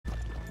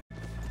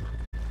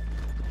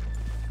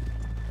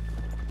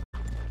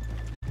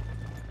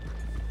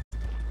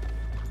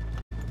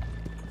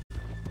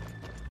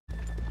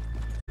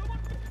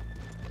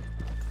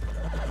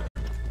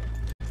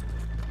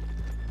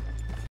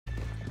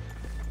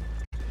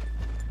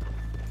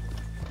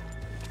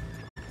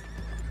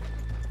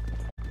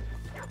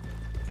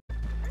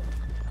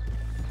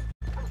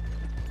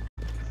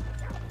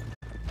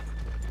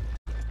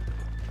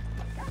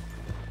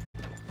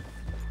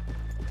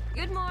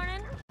Good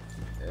morning.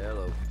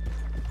 Hello.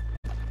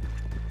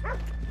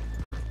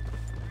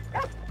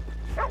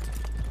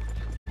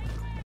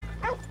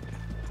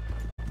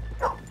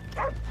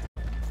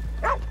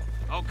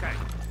 Okay,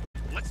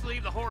 let's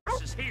leave the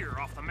horses here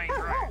off the main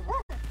drag.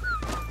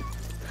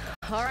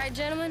 All right,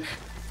 gentlemen,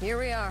 here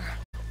we are.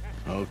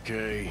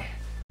 Okay,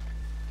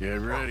 get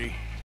ready.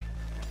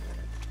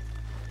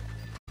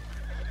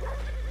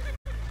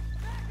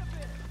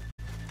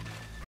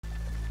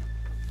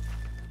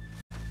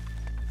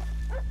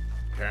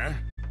 Karen,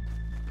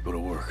 go to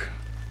work.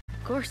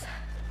 Of course.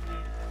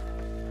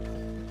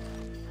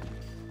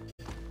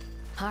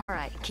 All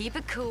right, keep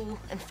it cool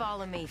and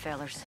follow me,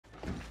 fellers.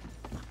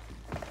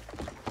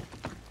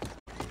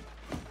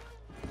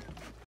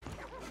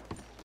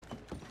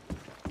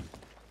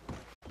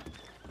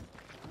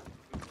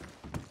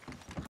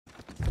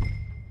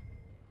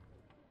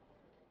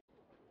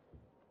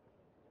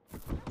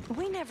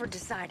 We never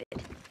decided.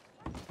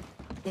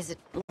 Is it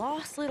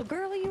lost little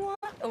girl you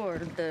want, or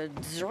the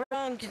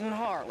drunken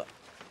harlot?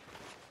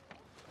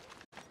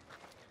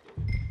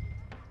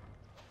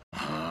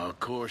 Of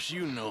course,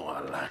 you know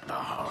I like the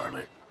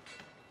harlot.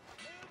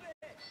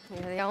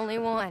 You're the only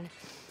one.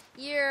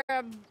 You're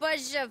a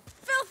bunch of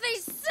filthy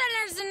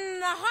sinners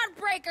and the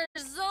heartbreakers,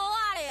 the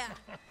lot of ya.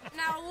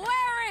 Now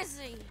where is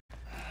he?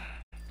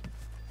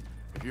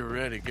 If you're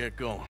ready, get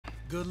going.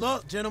 Good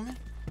luck, gentlemen.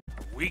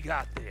 We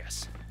got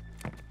this.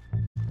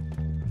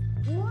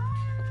 Where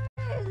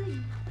is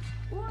he?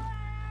 Where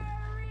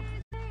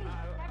is he?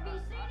 Have you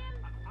seen him?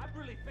 I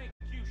really think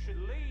you should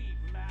leave,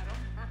 madam.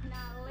 I'm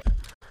not leaving.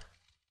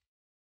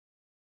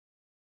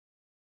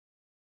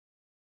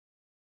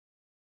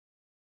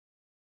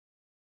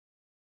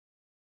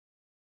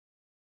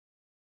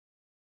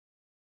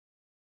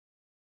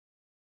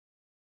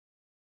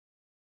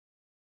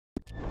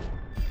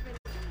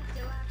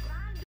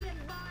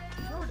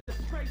 You're a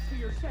disgrace to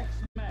your sex,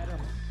 madam.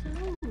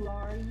 Who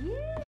are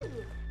you?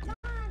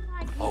 Darn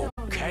like you don't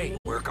Okay, know me.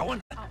 we're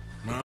going.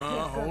 No,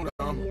 hold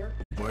on.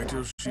 Wait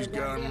till she's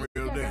got him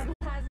reeled in.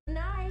 Last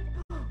night.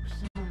 Oh,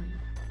 sorry.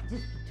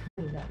 Just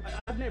between us.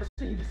 I've never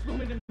seen this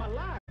woman in my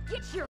life.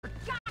 Get your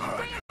All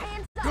right, goddamn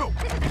hands up! go.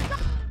 This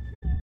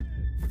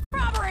is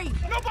robbery!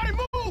 Nobody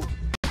move!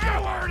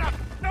 No word up!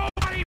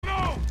 Nobody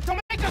move!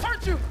 Don't make us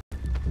hurt you!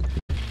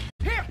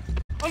 Here!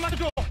 Unlock the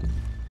door!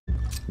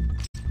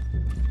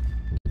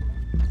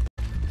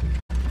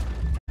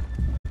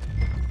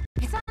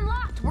 It's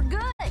unlocked. We're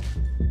good.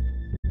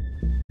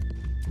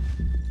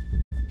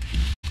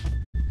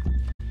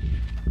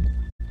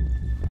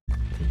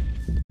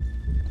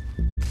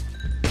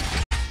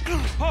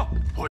 Oh!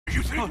 What do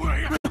you think we're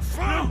here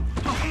for?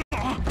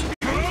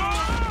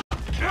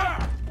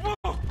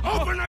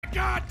 Open that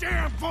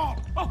goddamn vault!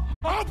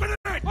 Open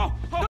it!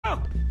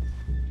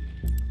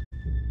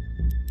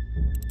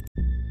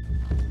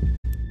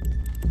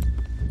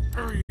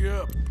 Hurry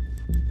up.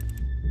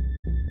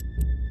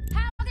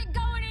 How's it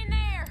going in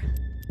there?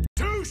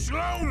 Too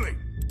slowly.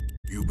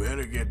 You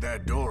better get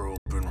that door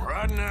open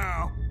right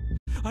now.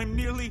 I'm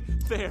nearly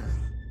there.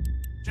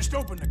 Just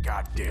open the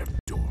goddamn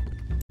door.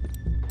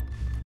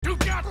 Too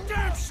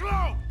goddamn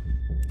slow!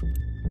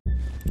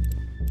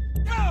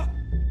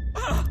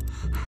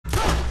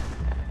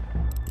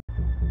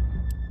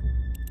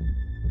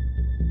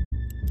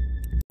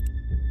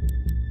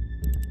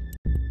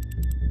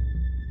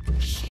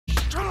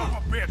 Son of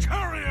a bitch,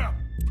 hurry up!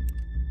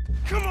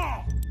 Come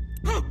on!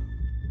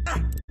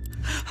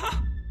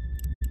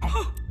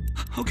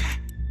 Okay.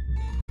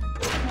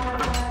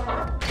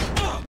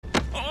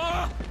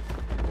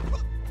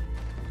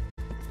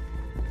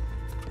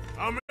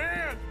 I'm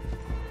in!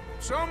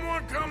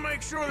 Someone come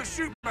make sure the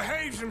chute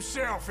behaves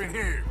himself in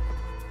here.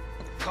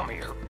 Come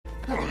here.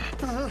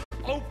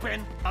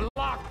 Open the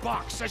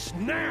lockbox this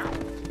now!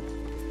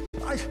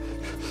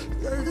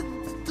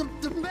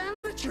 The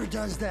manager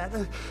does that.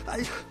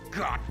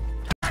 God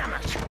damn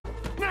it!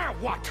 Now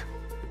what?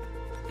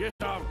 Guess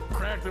I'll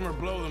crack them or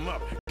blow them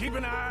up. Keep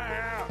an eye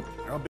out.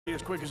 I'll be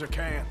as quick as I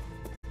can.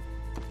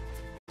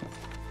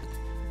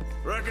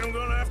 Reckon I'm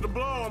gonna have to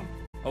blow them.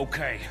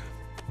 Okay.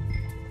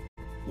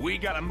 We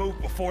gotta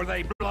move before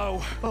they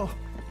blow. Oh.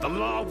 The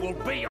law will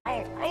be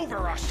all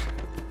over us.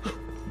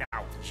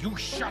 Now, you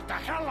shut the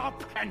hell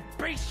up and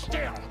be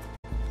still.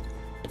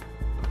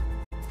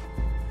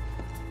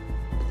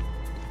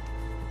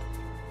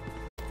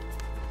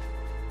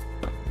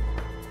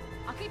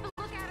 I'll keep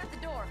a lookout at the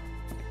door.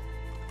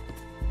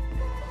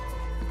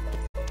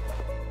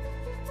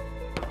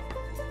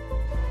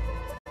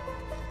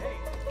 Hey,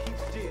 keep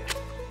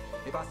still.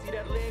 If I see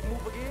that leg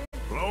move again,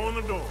 Blowing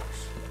the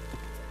doors.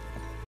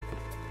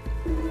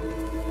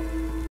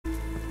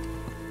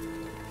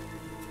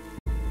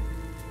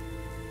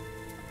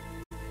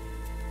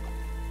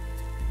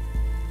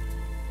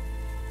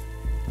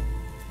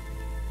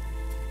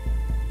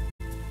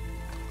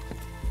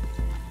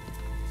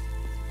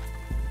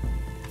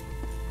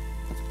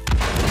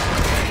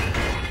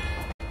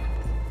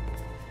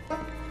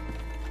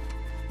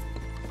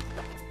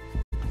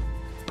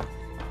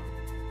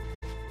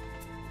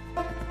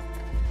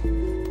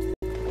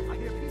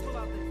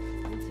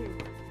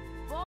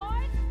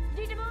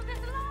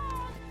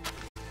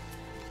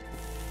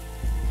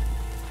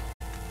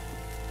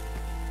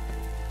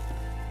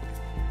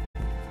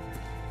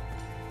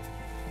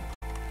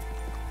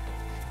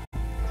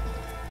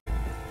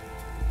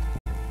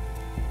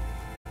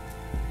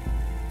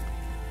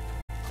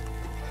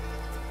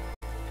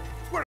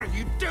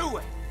 you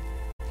doing?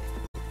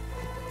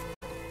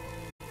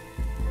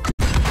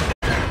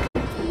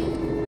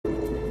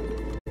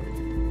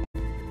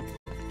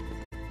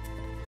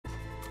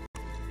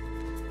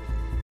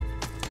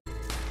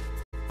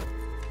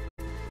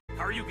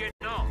 How are you getting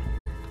on?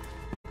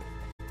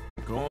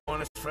 Going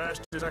as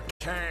fast as I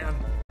can.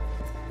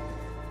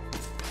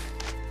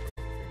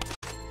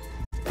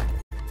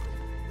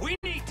 We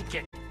need to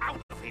get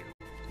out of here.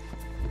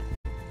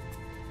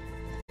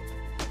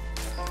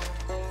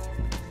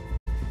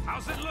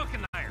 How's it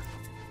looking there?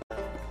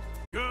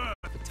 Good.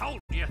 Told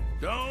you.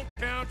 Don't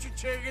count your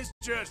chickens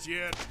just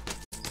yet.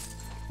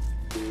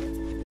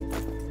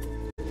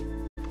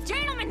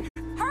 Gentlemen,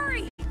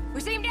 hurry!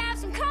 We seem to have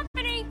some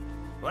company.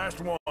 Last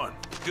one.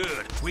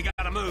 Good. We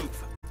gotta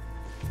move.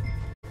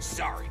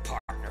 Sorry,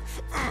 partner.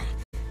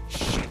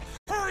 Shit.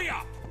 Hurry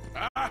up!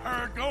 I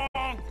heard. Go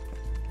on.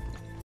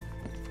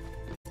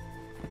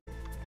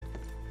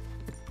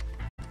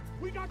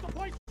 We got the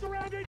place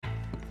surrounded.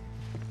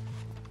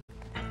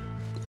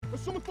 If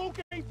some folk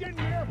ain't getting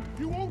here,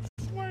 you won't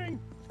swing.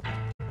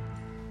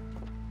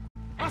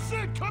 I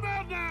said come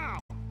out now!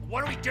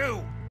 What do we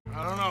do?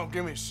 I don't know.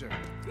 Give me a second.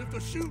 If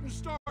the shooting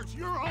starts,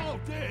 you're all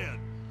dead.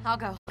 I'll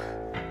go.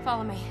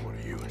 Follow me. What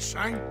are you,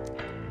 insane?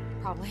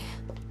 Probably.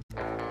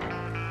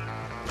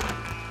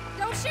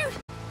 Don't shoot!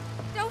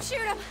 Don't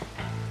shoot him!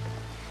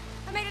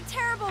 I made a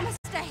terrible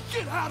mistake.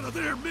 Get out of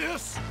there,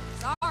 miss!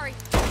 Sorry.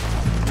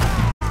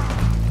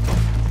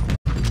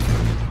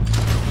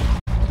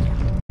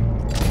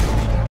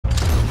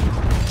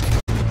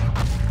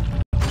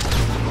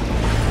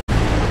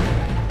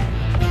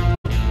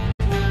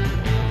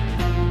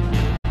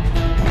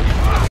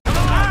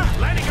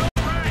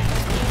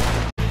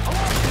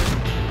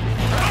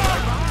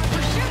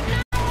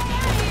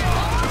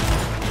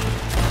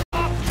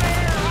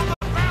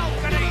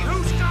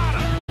 Who's got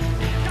him?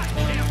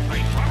 Goddamn,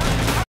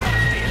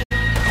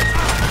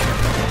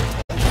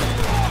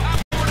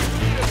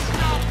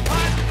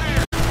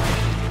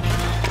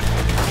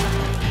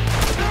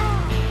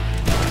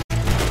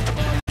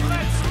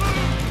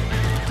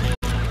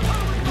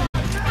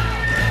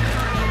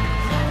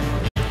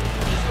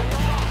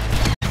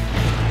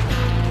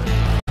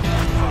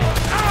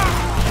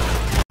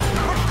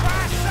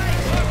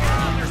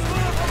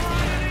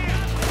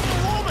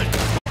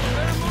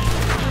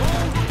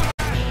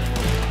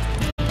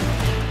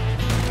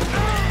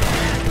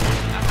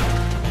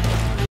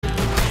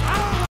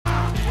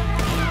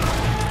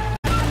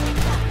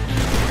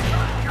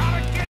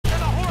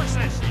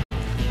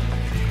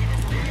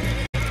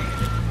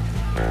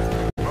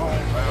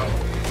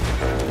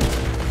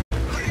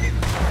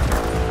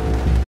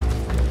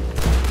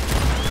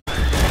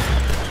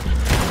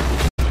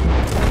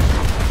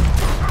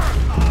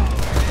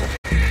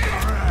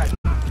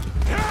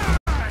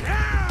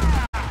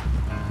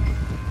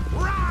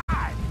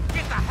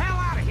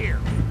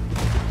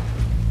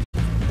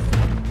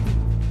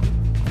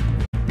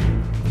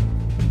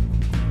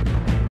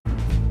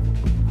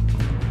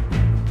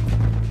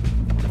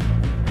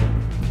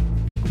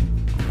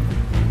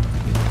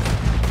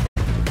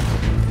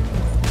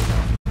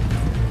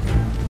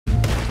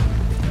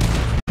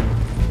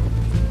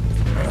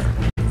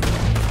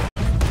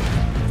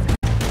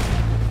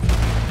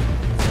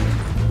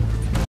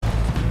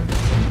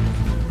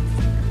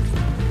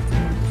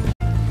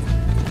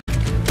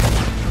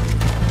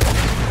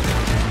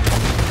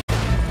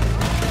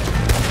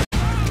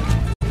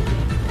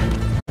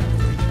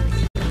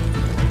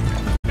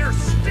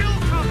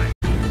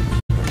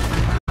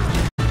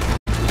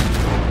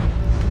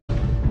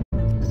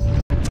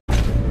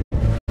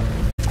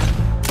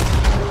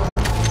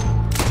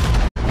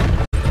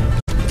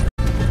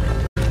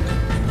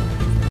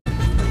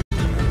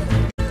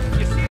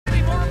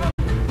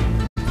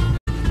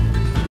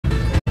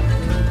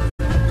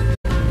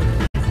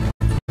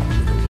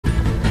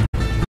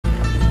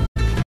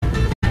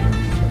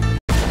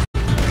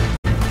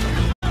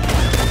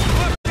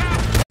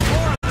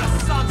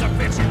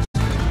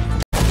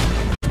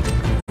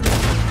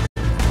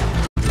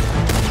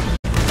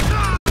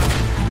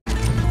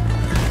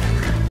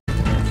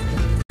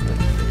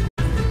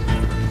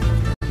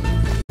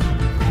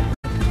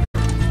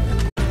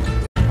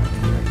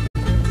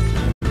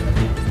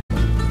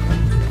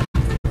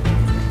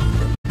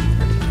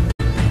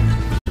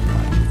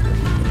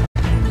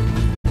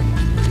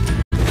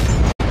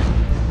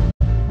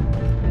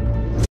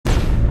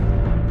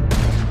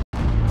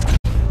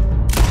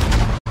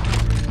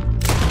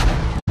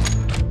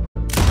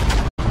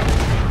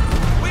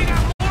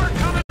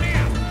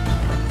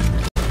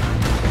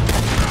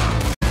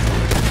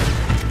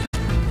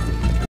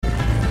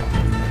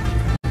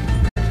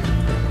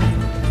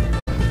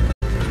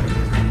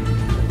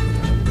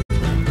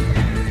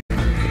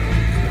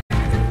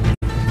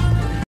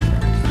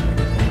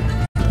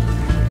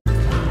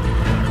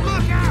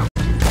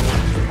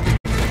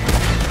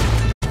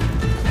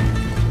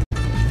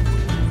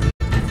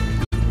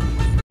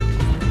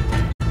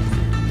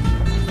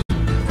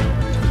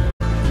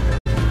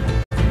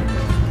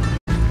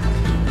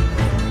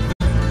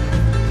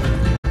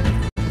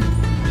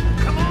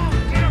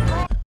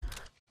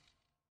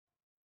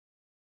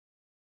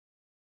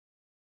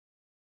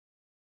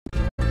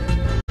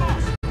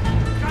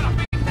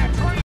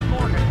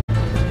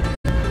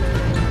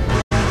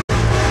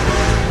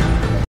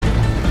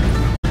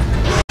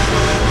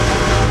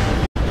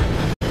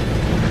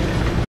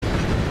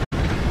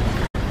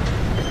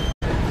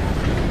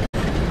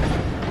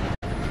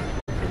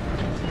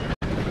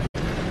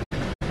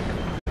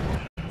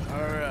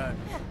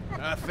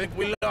 think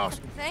we lost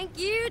him. Thank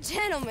you,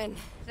 gentlemen.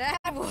 That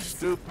was...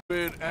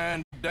 Stupid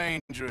and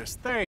dangerous.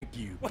 Thank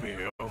you,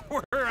 Bill.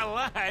 We're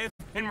alive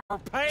and we're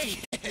paid.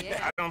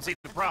 Yeah. I don't see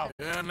the problem.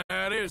 And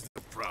that is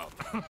the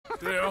problem.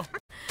 Still,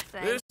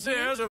 Thank this you.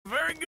 is a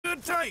very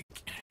good take.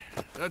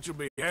 Dutch will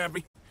be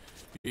happy,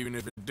 even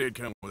if it did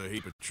come with a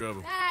heap of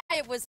trouble. Ah,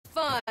 it was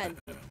fun.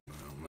 Well,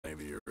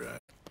 maybe you're right.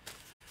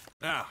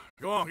 Now,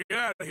 go on, get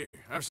out of here.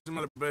 I have some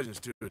other business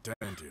to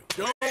attend to.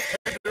 Don't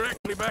head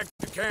directly back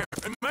to camp,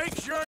 and make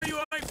sure you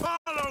ain't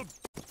followed.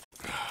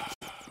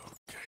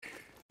 Okay.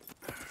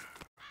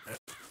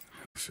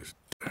 This is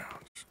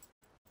Downs.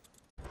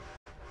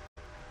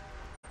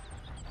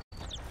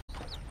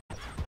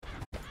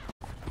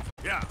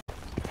 Yeah.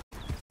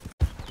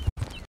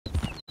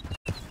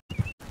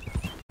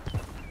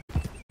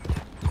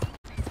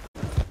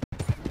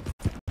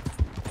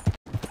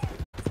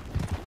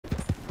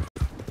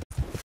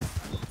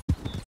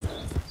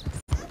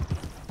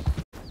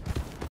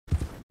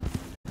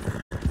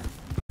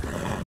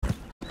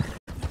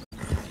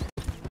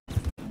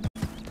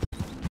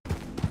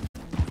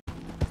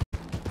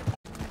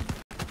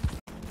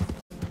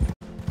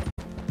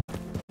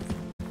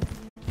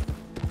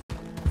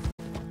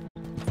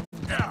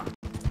 Yeah.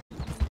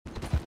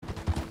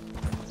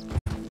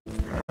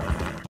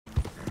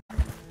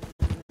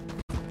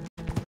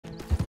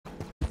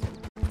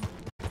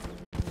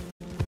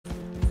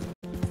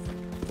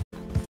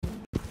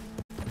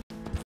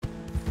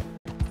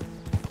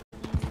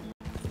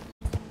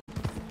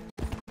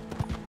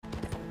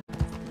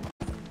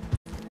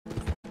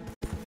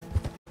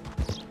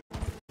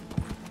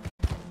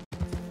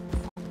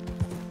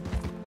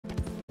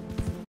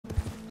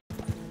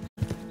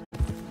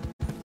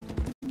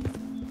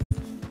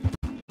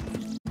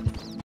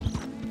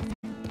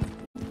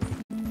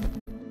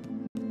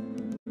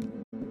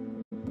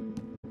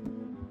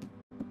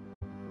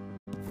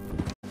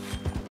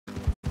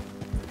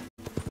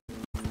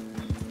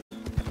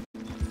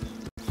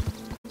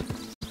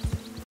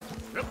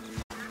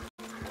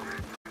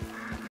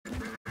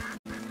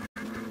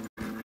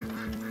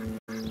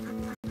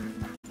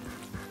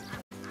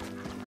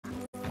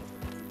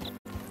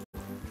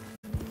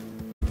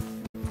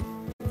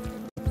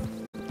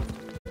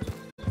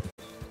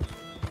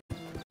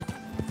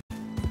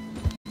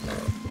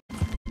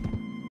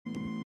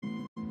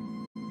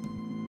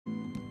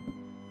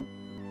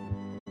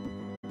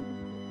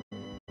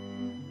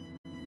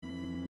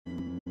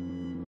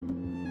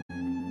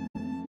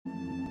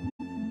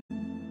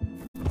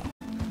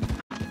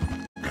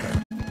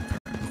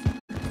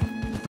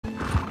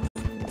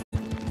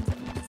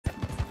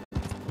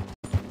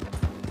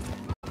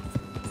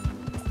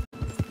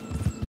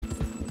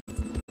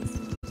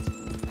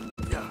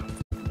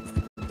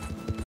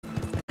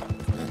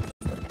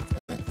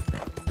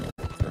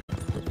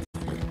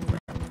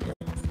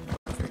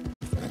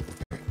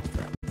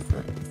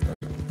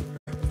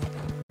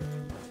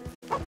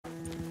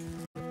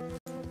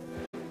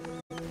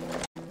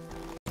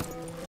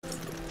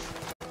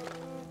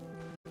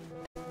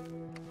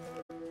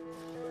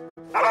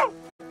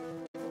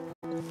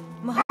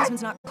 My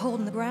husband's not cold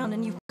in the ground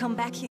and you come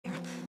back here.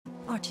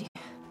 Archie,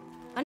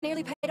 I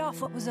nearly paid off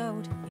what was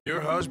owed.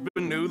 Your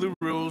husband knew the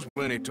rules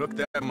when he took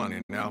that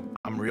money. Now,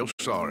 I'm real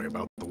sorry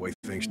about the way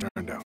things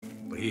turned out.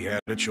 But he had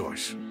a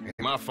choice. Ain't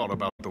my fault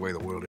about the way the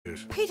world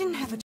is. He didn't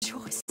have a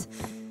choice.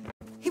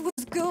 He was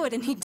good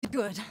and he did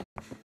good.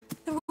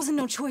 There wasn't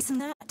no choice in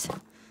that.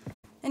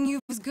 And you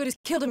as good as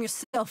killed him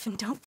yourself, and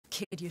don't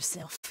kid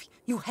yourself.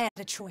 You had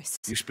a choice.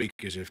 You speak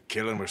as if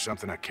killing was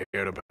something I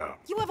cared about.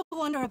 You ever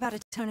wonder about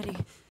eternity?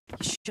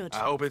 You should. I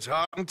hope it's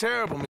hot and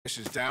terrible,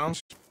 Mrs.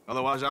 Downs.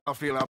 Otherwise, I'll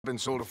feel I've been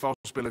sold a false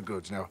bill of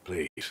goods. Now,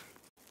 please,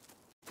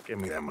 give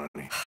me that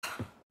money.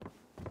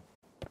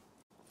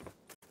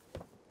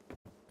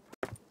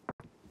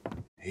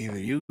 Either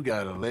you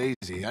got a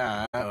lazy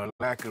eye or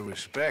lack of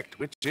respect.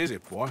 Which is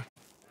it, boy?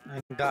 I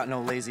ain't got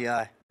no lazy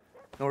eye.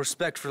 No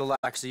respect for the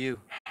likes of you.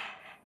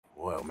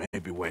 Well,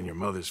 maybe when your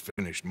mother's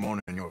finished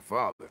mourning your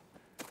father,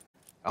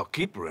 I'll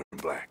keep her in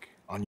black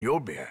on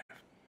your behalf.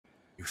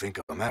 You think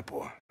on that,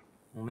 boy?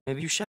 Well,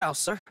 maybe you shall,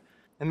 sir.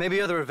 And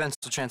maybe other events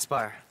will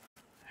transpire.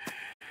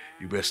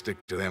 You best stick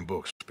to them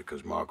books,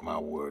 because mark my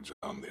words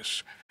on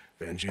this.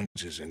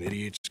 Vengeance is an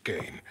idiot's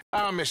gain.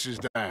 Ah,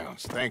 Mrs.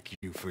 Downs, thank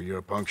you for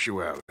your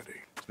punctuality.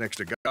 It's next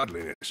to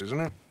godliness, isn't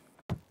it?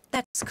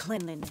 That's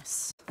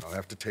cleanliness. I'll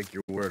have to take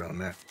your word on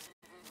that.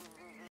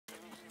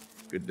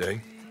 Good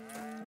day.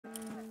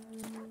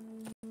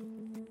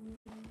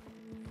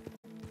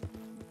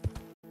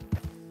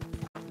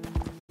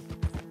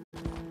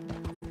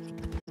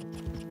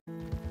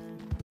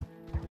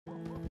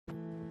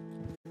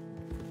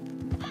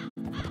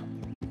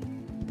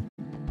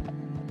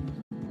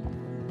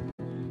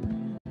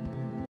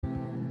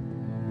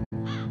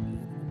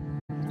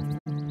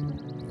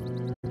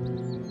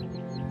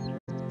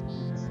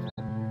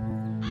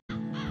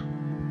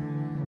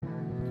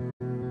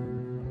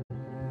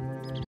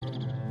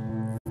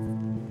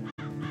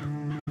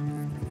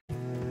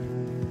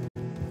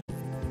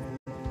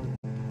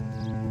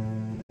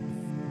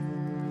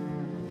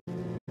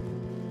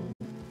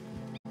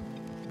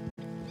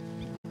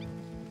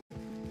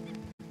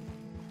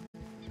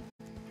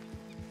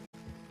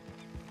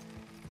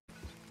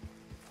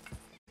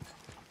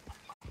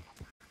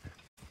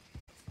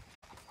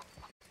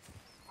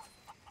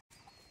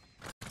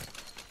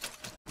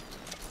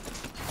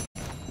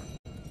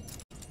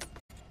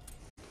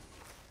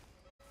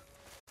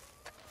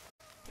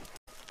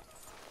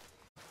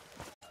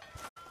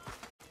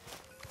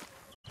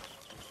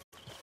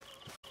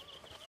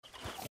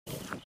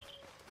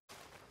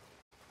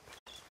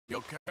 You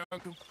okay,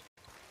 Uncle?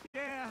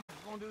 Yeah,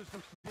 I'm gonna do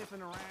some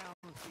sniffing around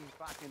and see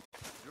if I can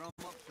drum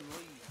up some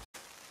leads.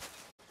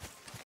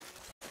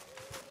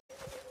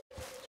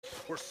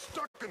 We're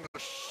stuck in the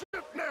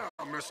shit now,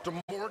 Mr.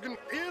 Morgan.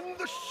 In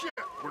the shit.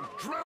 We're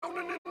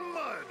drowning in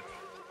mud.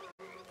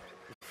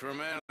 For a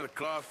man of the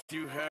cloth,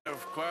 you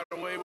have quite a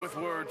way with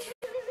words.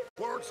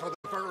 Words are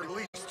the very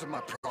least of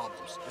my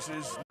problems. This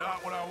is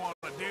not what I want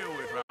to deal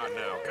with right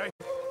now, okay?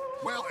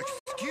 Well,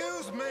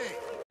 excuse me.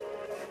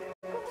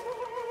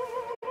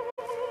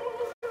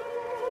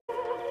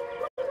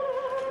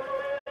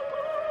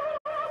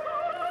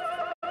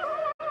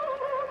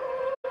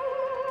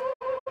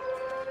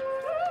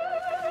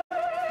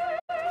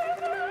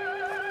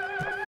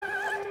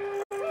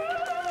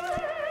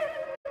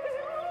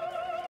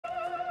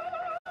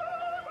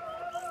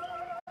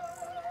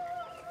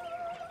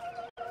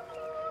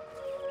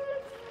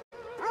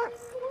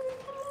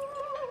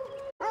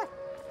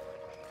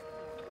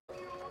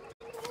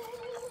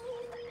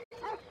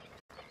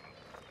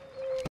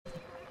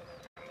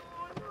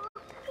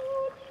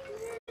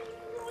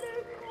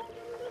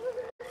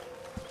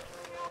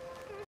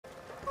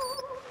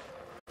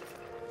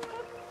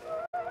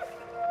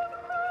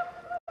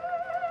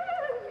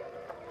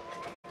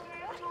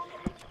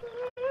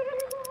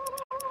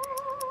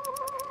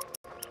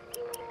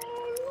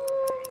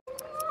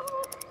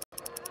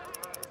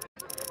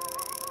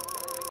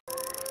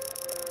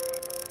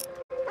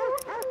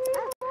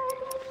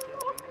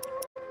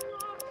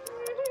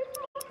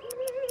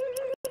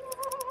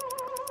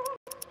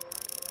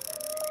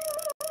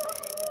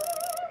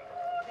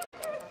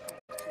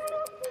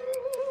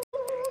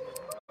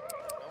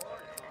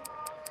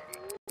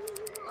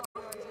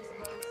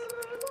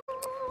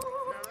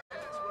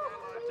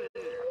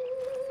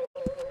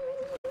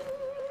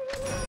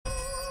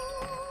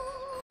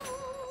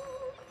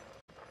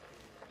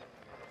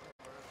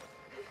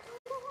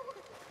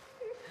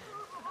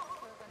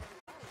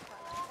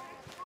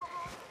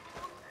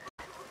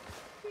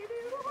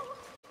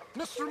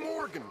 Mr.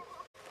 Morgan!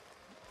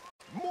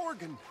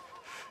 Morgan!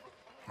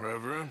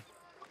 Reverend?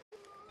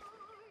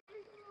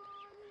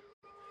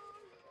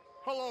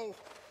 Hello.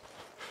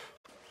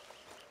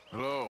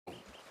 Hello.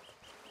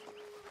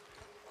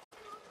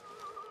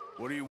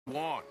 What do you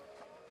want?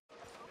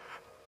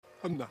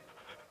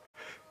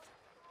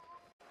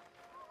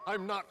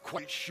 I'm not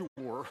quite sure.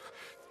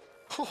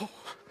 Oh,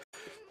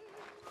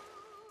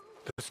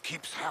 this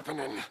keeps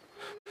happening.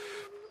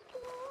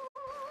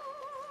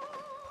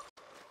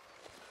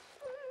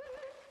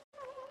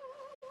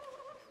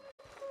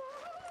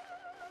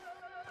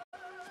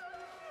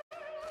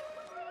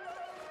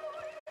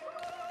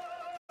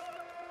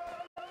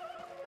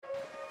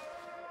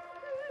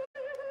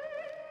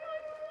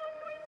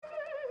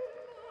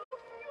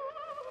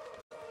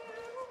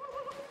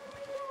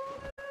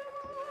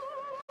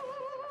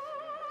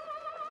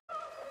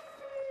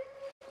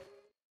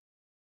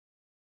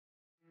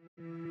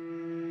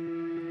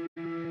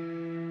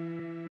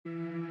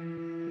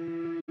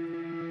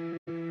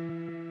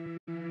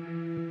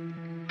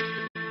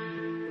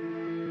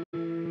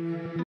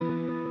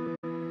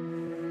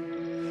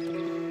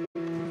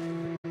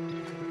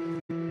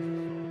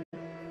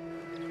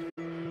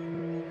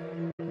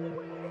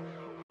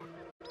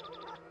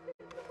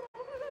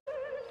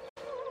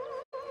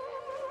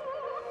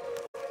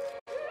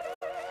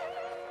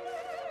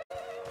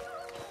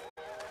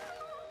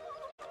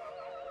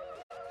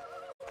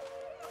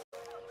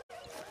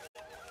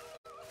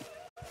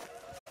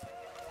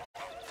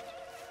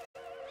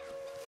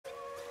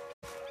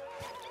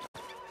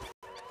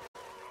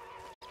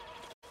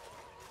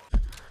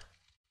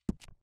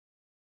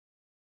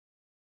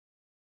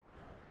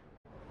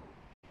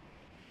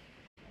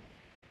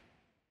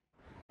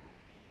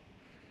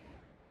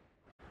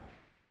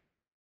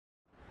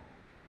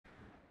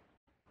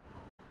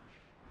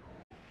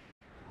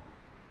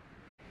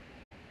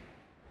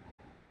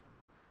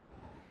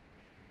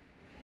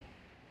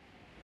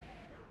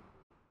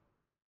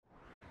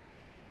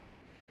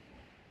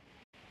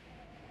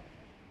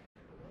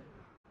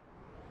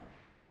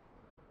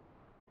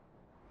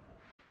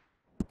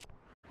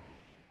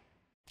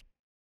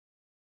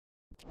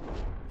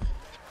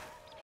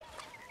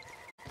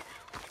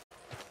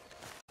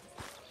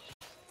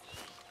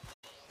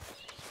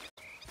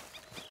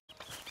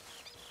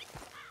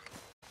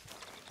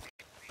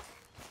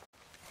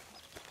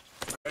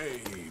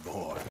 Hey,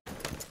 boy.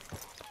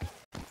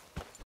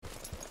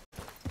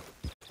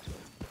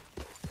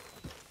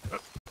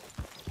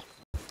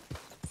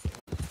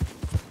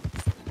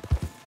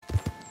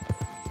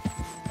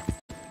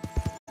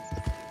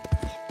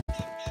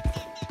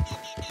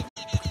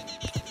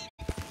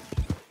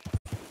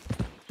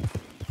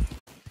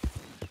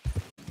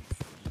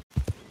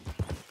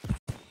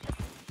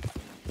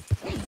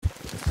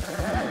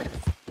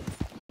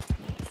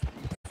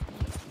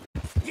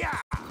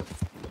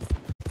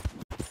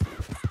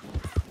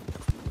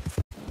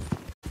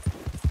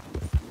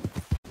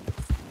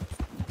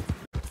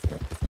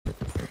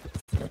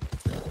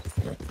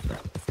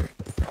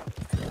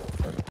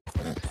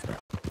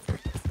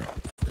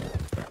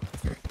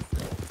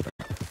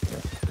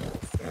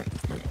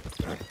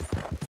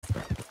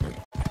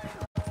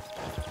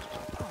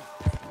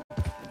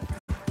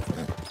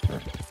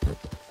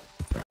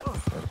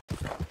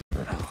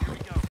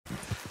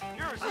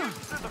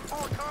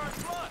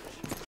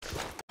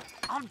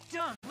 I'm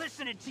done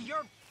listening to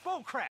your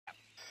bullcrap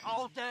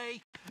all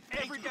day,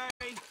 every day.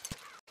 That's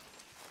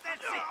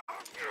it.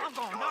 I'm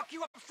gonna knock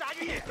you upside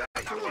your head.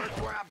 That's your work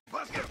where I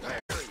bust a pair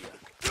of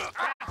you.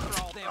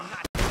 After all them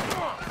nights.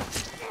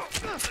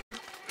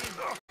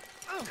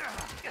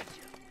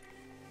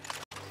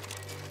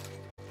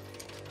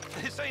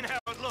 This ain't how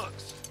it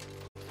looks.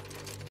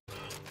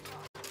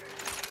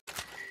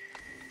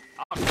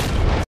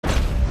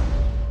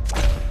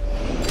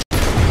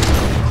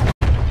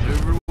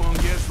 Everyone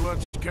gets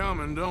what's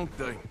coming, don't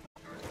they?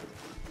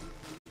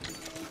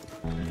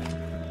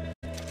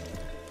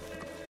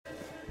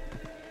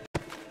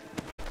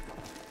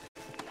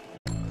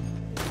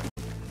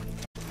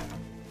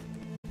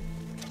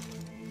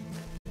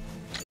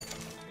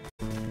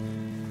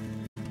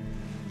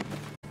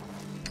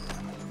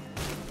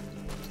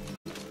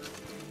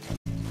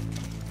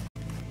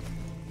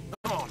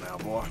 Come on now,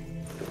 boy.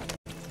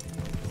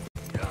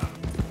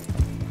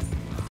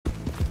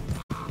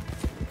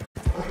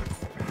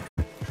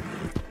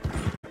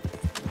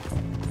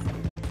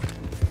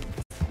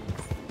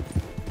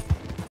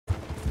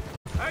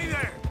 Hey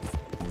there!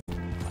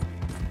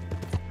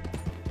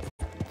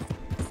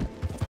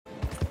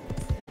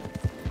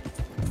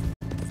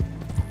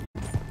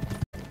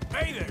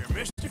 Hey there,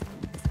 mister!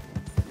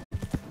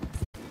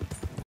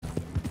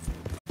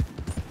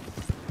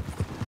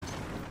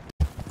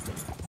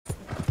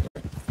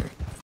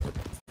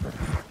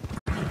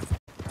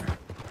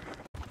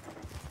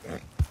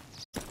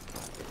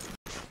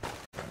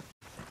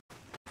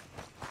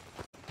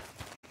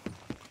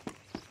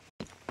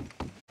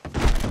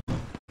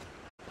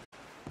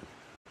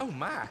 Oh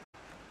my.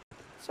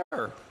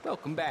 Sir,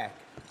 welcome back.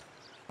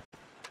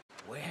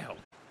 Well,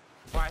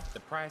 quite the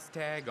price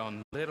tag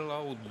on little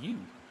old you.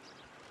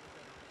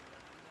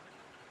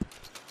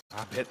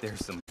 I bet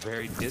there's some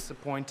very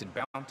disappointed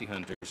bounty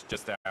hunters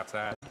just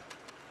outside.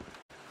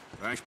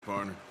 Thanks,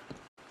 partner.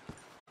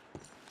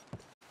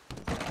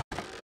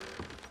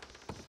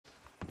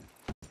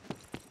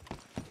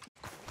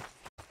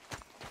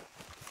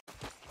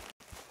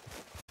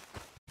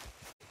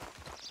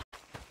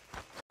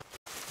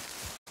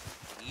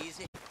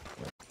 Easy.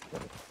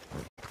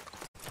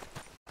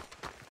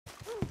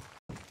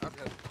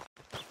 Okay.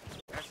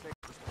 That's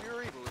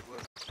pure evil it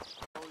was.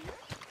 Oh, yeah?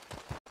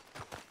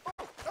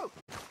 Oh,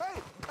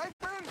 hey,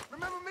 friend,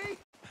 remember me?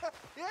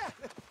 Yeah.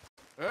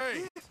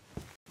 Hey!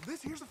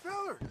 This here's the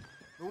feller.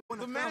 The one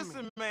The that found me.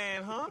 medicine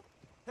man, huh?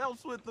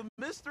 Helps with the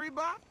mystery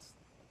box?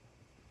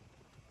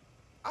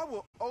 I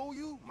will owe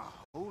you my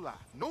whole life.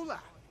 No lie.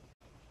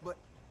 But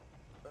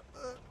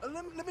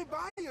let me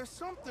buy you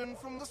something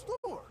from the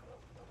store.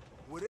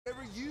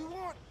 Whatever you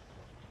want,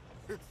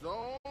 it's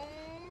on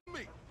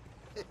me.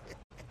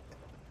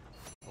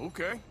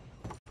 Okay.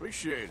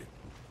 Appreciate it.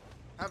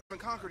 Having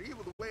conquered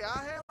evil the way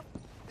I have,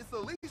 it's the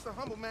least a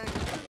humble man can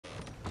do.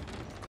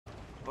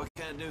 What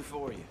can I do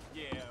for you?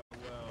 Yeah,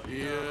 well,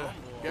 Yeah,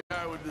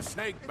 guy with the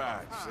snake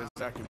bites says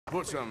I can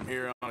put something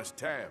here on his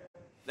tab.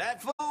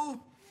 That fool?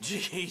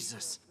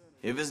 Jesus.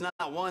 If it's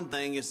not one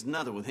thing, it's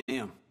another with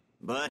him.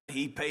 But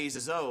he pays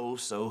his owe,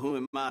 so who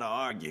am I to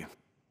argue?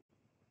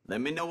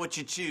 Let me know what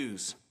you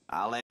choose.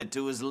 I'll add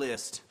to his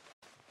list.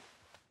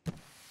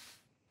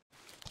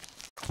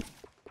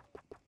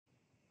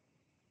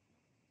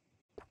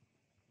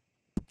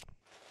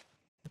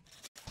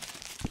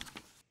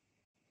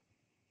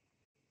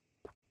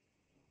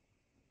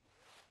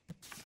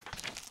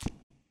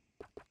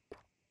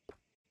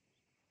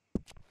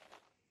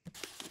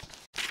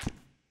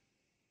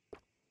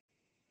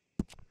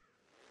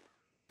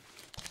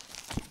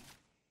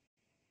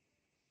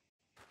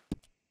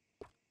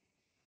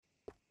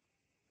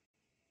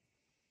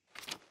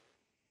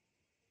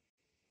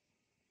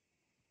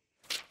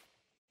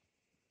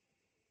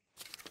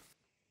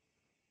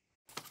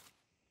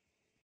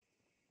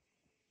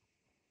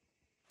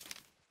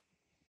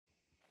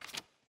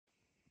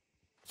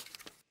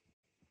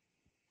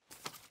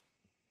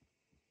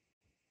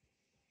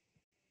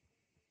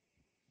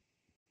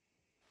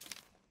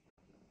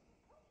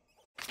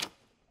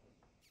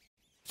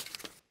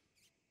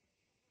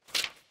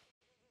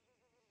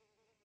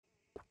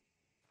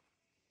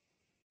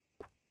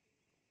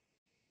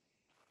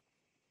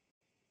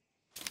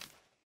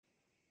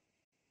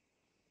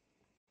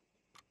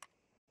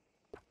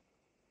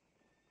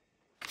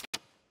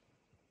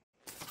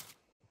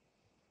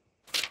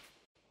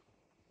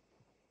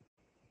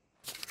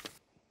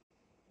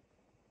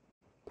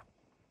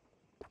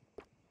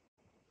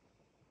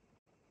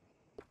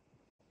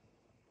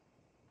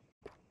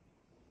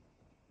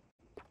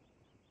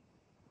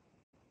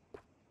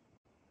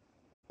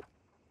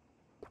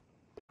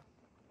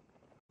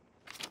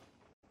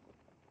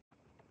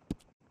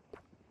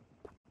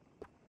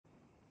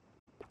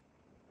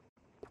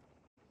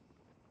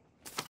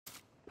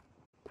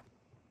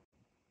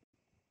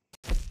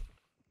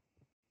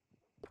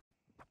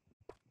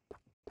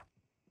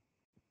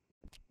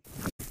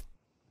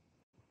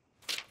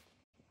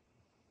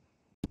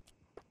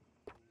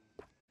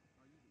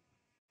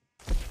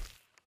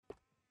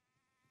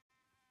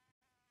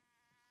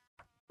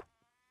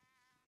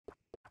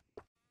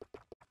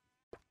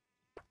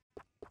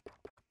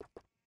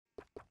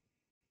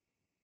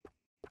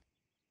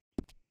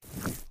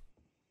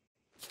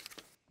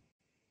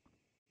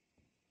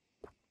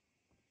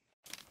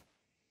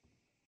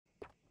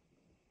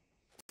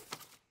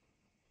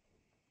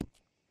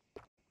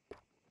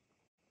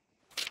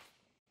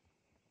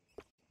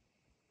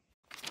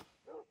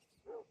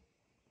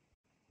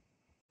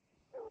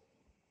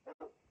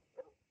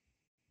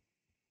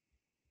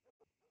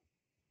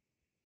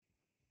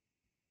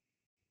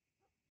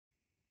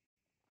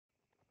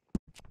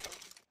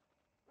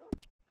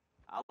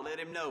 I'll let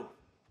him know.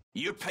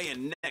 You're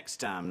paying next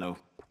time, though.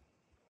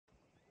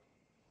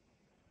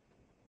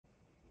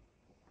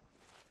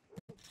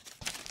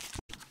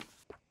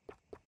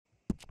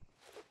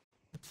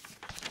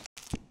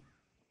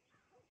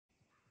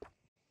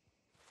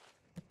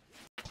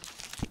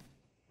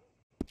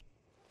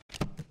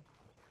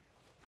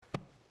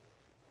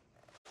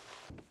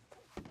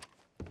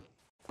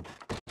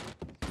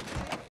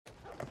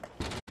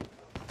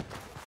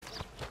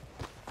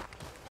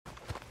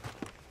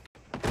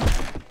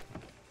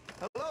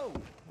 Hello.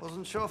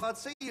 Wasn't sure if I'd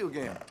see you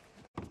again.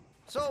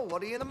 So,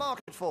 what are you in the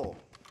market for?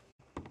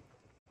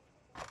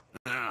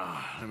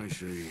 Now, let me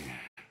see.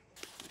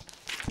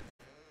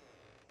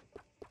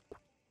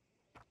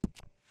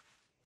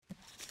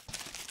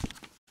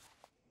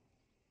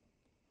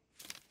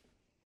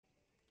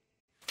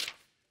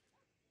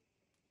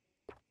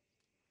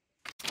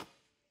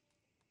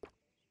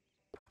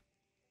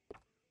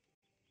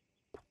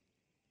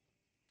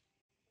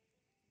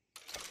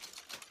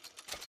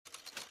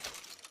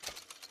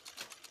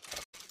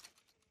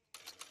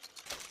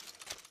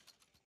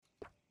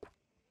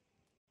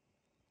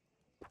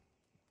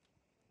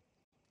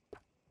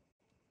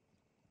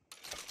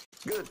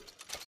 Good.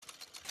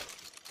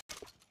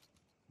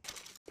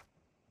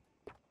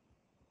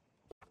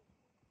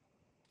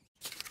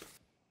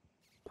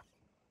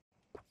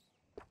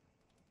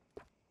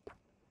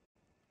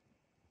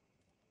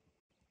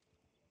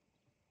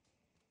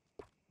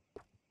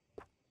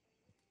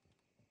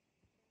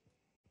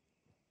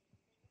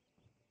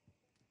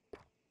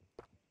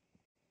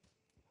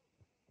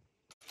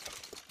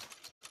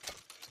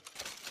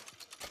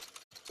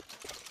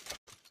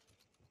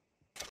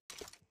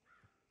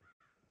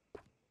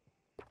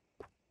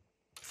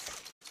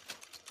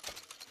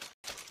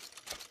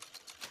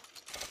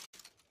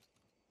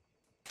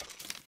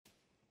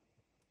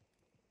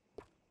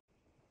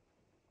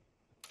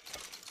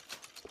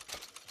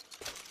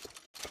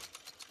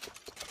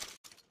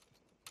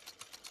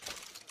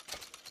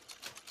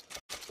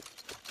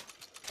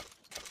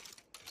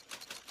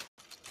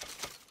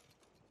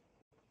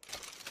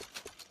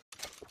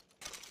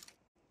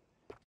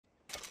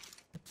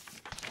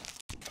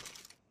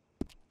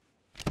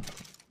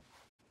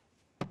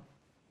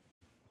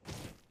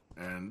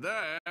 And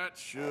that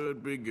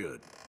should be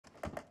good.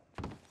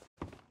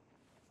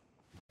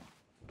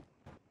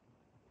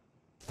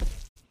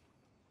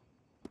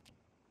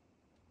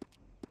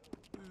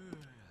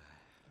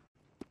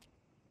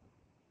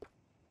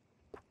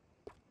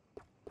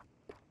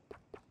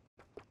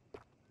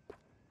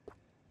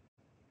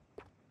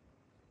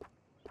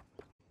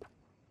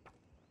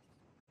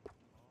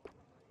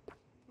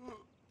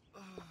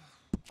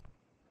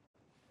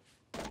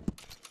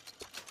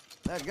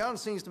 That gun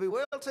seems to be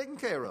well taken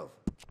care of.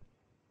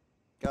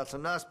 Got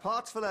some nice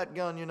parts for that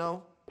gun, you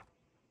know.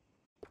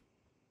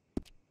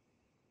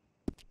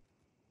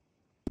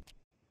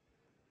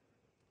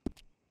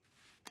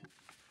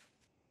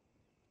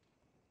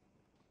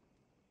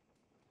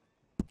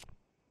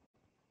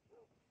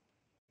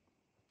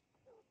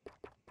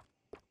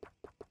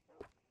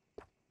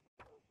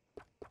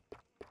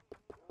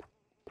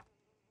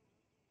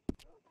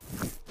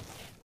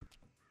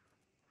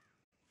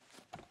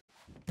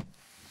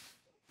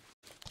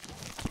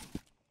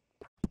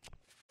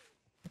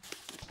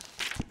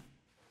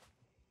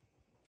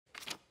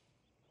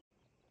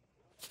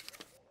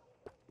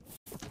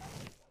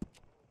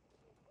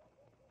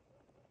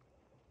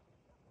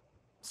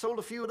 Sold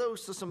a few of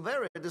those to some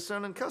very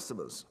discerning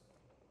customers.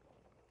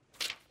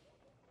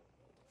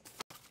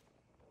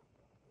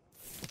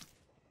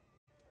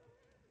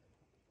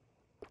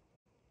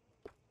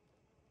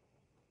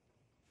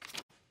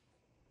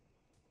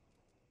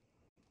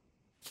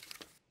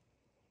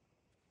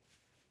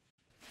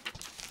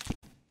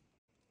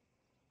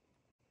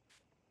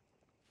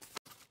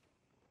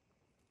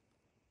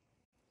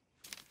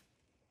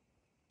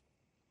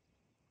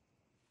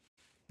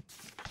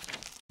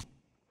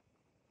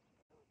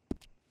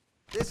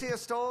 This here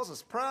store's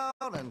as proud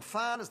and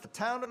fine as the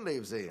town it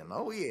lives in.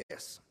 Oh,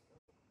 yes.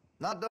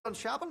 Not done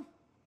shopping?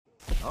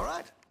 All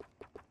right.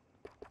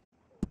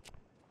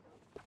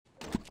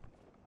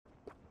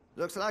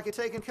 Looks like you're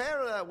taking care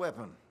of that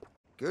weapon.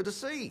 Good to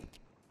see.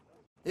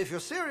 If you're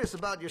serious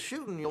about your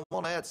shooting, you'll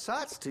want to add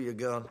sights to your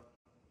gun.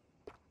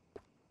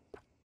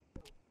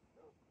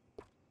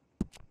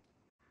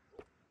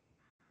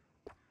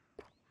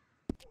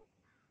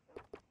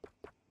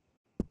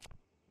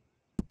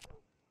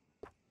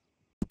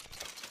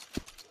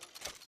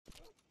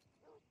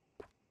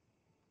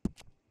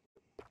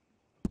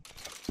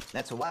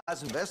 That's a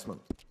wise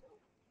investment.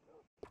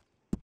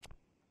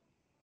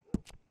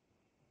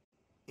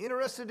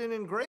 Interested in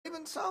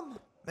engraving some?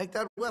 Make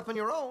that weapon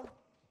your own.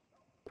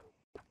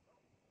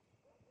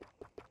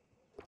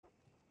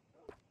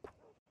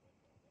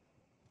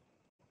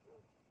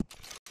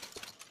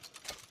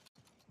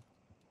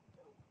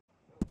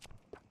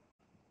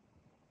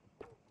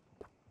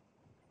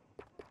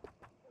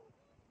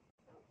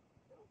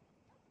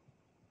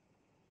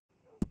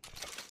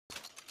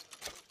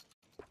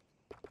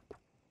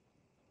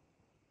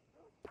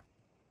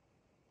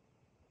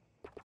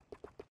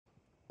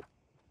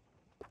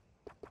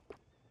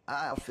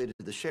 I outfitted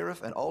the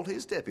sheriff and all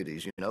his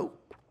deputies, you know.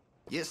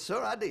 Yes,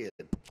 sir, I did.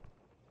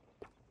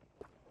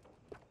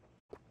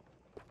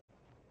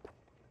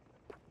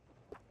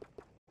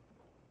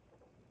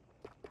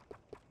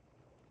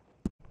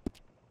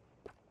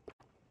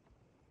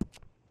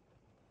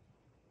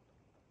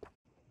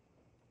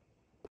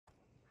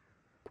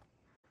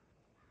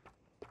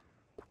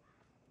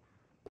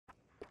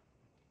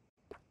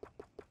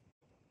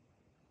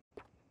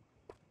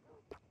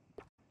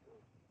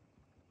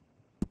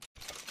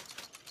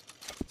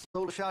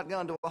 Sold a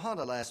shotgun to a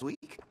hunter last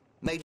week.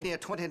 Made near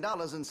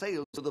 $20 in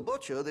sales to the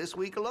butcher this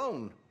week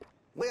alone.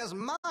 Where's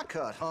my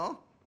cut, huh?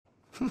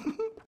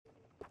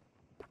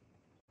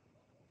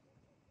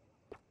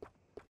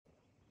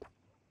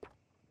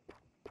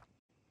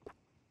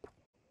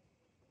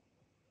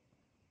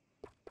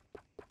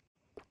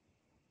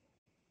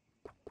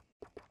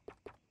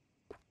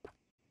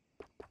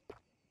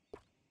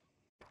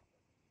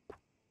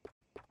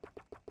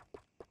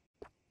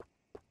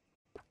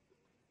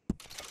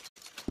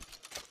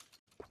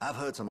 I've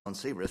heard some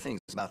unsavory things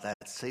about that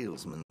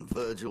salesman,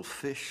 Virgil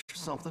Fish or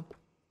something.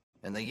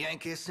 And the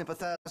Yankee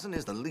sympathizing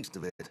is the least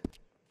of it.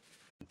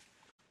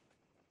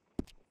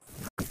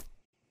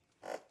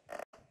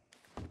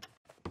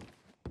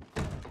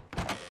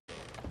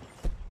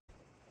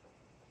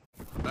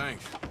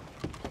 Thanks.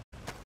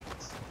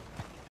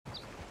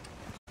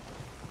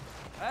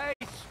 Hey,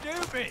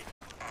 stupid!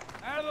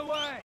 Out of the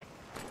way!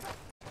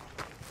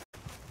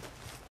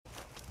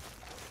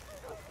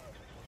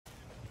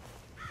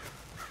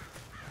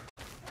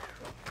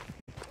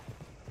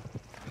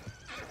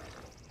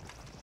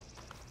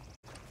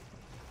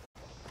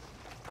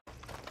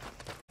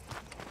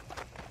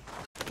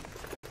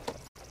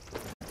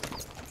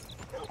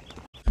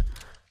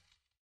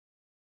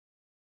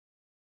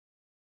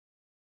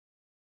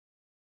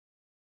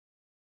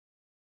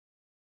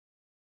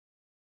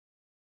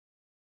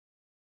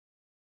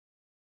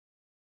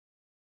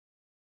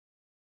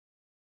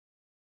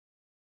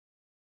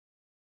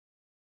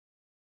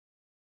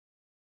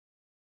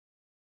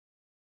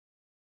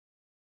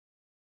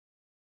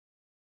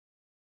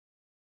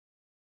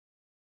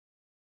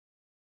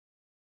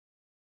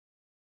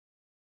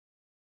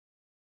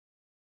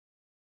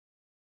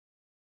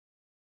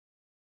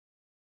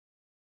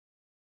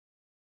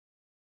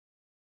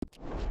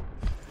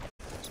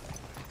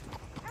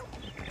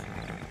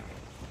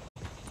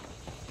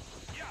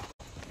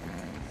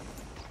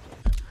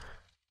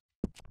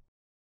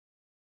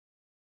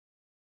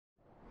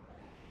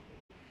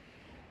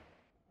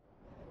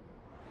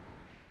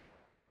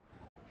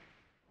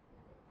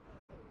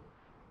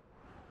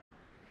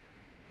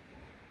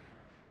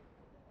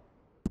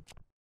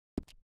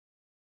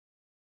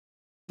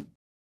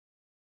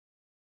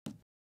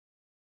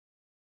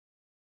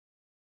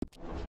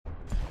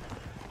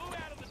 Move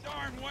out of the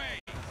darn way!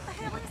 What the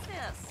hell is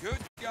this?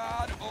 Good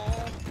God,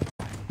 oh!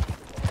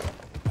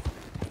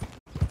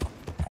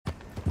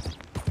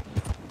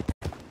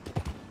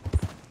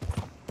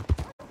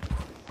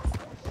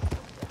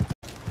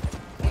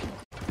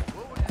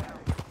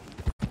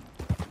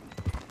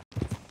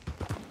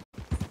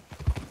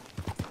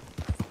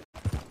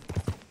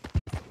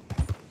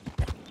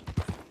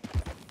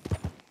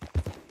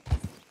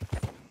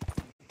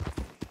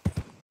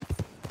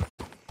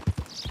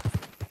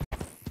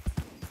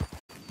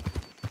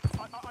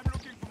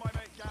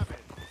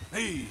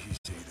 Easy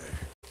there.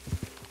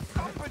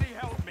 Somebody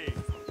help me!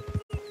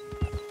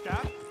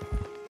 Cap?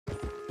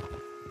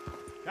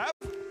 Cap?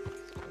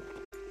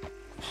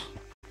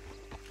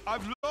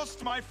 I've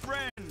lost my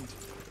friend!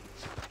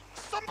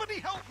 Somebody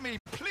help me,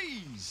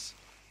 please!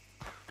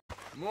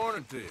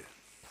 Morning to you.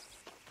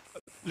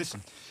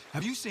 Listen,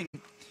 have you seen...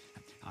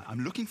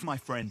 I'm looking for my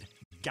friend,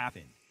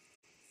 Gavin.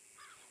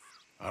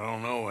 I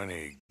don't know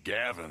any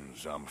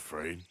Gavins, I'm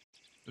afraid.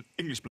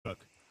 English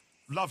bloke.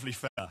 Lovely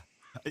fella.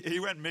 He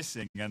went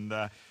missing, and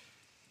now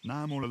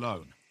I'm all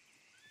alone.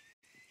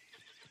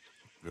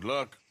 Good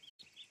luck.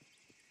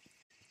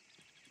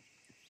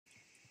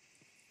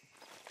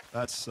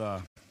 That's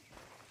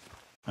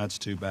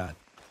too bad.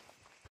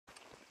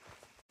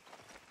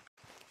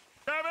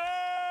 Gavin!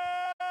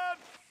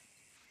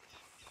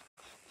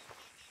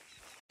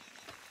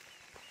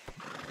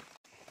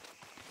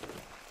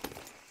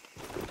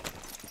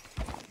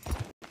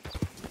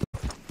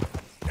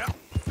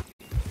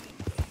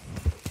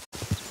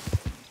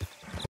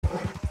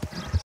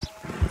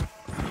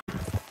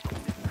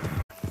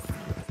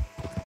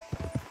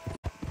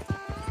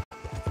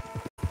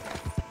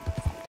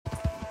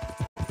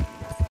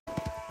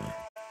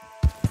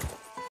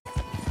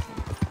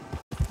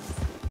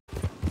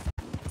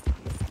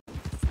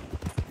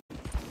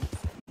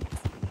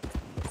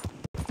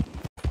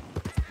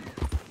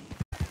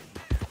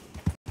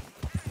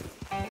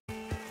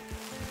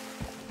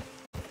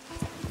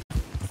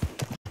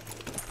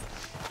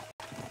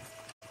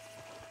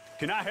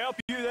 Can I help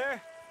you there?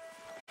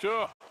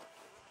 Sure.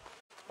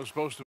 I'm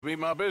supposed to be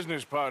my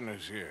business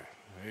partners here.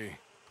 They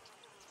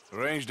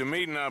arranged a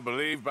meeting, I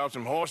believe, about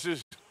some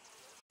horses.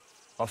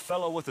 A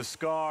fellow with a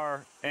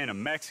scar and a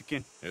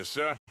Mexican. Yes,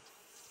 sir.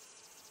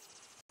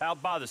 Out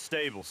by the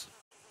stables.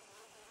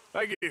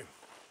 Thank you.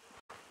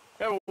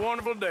 Have a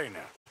wonderful day now.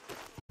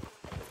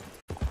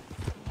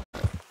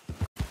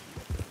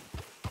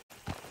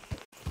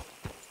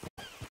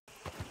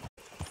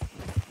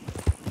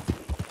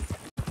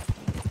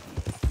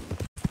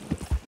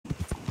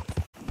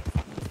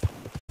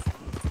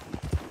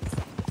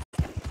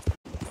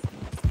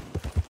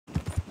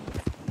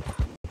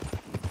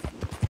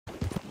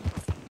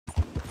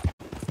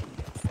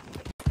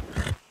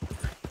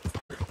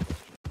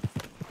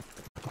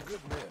 Good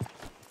men.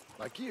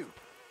 Like you.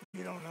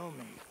 You don't know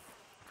me.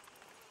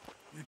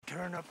 You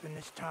turn up in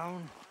this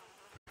town,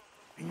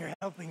 and you're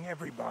helping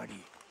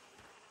everybody.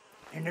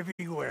 And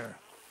everywhere.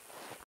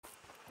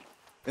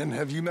 And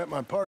have you met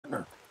my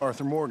partner,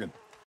 Arthur Morgan?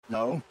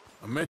 No.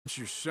 I met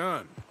your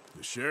son,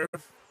 the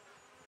sheriff.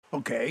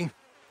 Okay.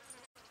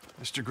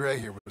 Mr. Gray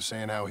here was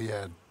saying how he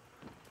had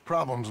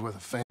problems with a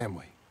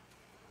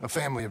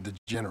family of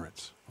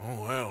degenerates.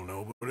 Oh, well,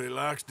 nobody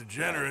likes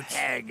degenerates.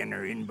 Hag and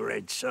her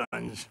inbred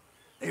sons.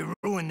 They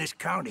ruined this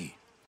county.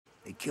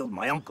 They killed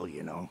my uncle,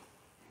 you know.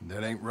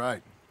 That ain't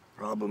right.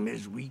 Problem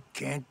is, we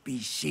can't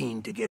be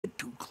seen to get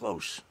too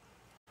close.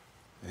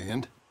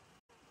 And?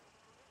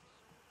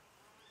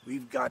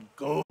 We've got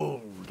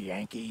gold,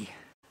 Yankee.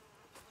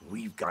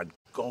 We've got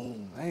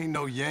gold. I ain't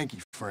no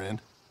Yankee,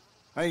 friend.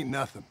 I ain't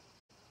nothing.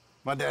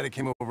 My daddy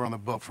came over on the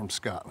boat from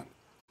Scotland.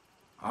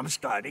 I'm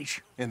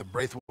Scottish. And the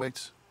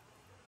Braithwaites?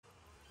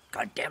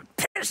 Goddamn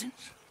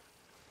peasants.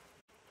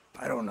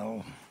 I don't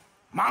know.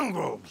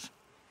 Mongrels.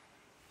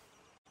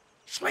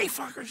 Slave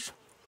fuckers.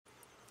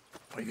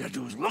 All you gotta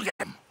do is look at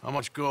them. How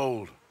much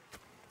gold?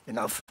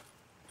 Enough.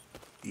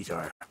 These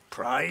are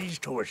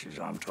prized horses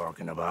I'm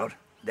talking about.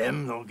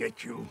 Them, they'll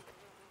get you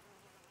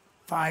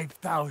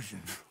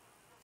 5,000.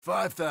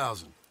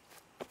 5,000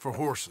 for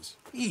horses.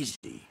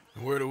 Easy.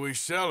 And where do we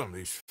sell them,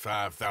 these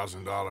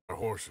 $5,000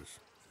 horses?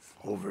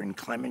 Over in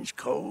Clemens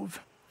Cove.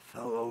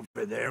 Fellow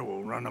over there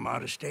will run them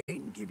out of state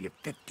and give you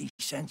 50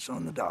 cents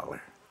on the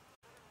dollar.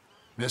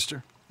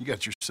 Mister, you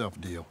got yourself a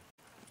deal.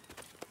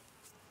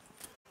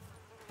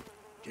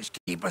 Just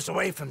keep us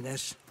away from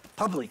this.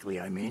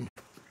 Publicly, I mean.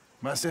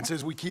 My sense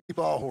is we keep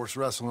all horse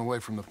wrestling away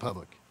from the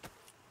public.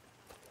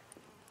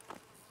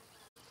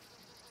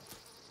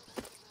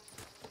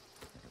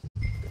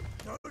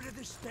 Go to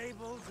the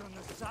stables on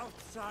the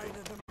south side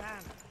of the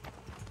manor.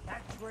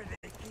 That's where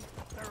they keep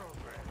the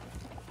thoroughbreds.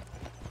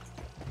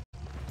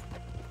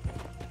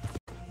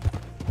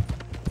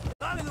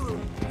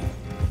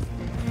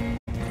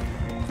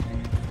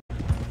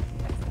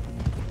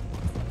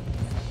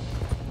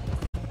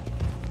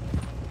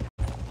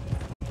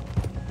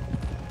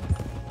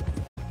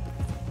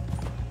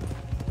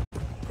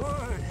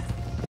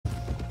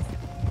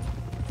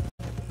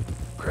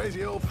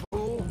 Crazy old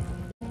fool.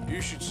 You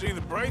should see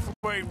the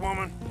Braithwaite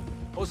woman.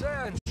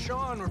 Hosea and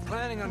Sean were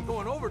planning on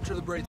going over to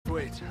the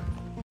Braithwaites.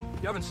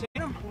 You haven't seen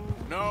them?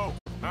 No,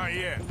 not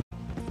yet.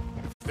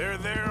 If they're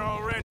there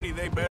already,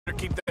 they better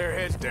keep their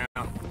heads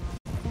down.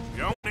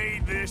 You don't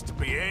need this to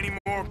be any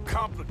more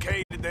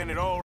complicated than it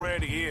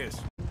already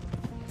is.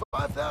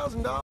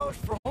 $5,000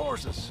 for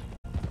horses.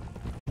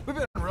 We've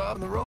been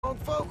robbing the wrong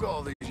folk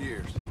all these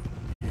years.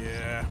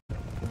 Yeah.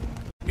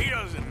 He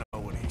doesn't know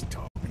what he's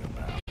talking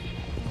about.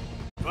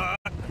 But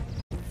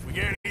if we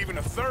get even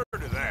a third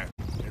of that,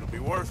 it'll be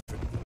worth it.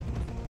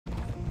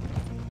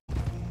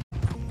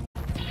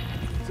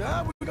 So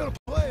how are we gonna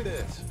play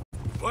this?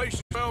 The place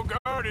is well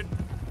guarded,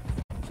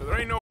 so there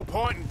ain't no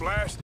point in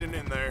blasting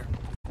in there.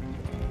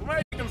 We'll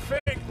make them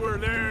think we're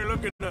there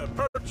looking to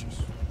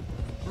purchase.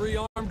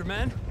 3 armed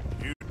men?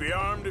 You'd be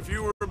armed if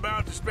you were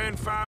about to spend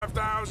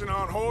 5,000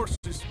 on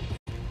horses.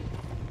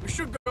 We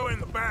should go in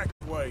the back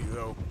way,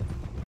 though.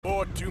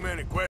 Avoid too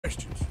many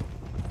questions.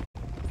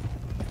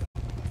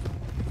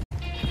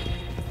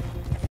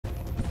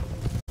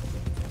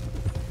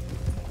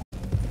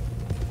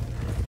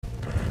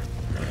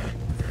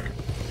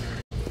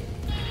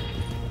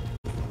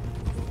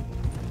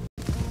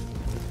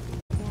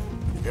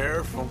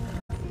 Careful.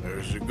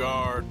 There's a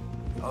guard.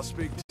 I'll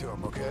speak to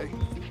him, okay?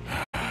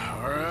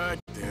 All right,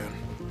 then.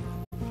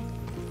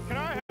 Can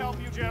I help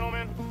you,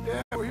 gentlemen?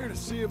 Yeah, we're here to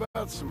see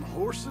about some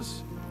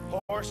horses.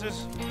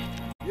 Horses?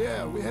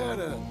 Yeah, we had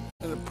an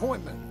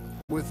appointment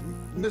with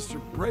Mr.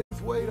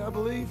 Braithwaite, I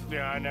believe.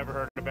 Yeah, I never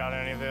heard about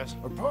any of this.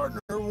 Our partner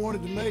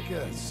wanted to make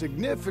a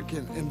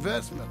significant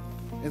investment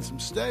in some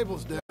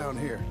stables down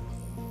here.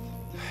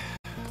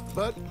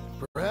 But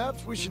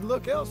perhaps we should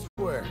look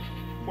elsewhere.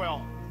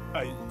 Well,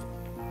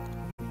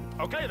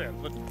 okay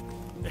then. Let's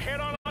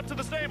head on up to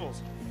the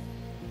stables.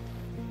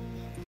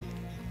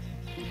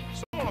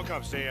 Someone will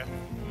come see you.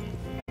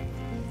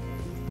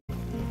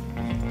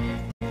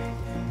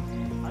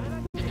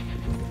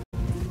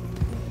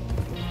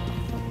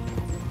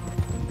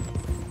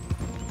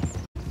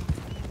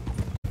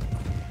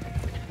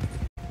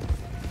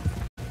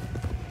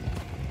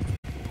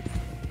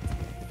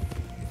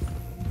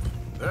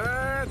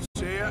 That's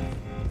it.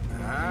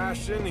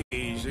 Nice and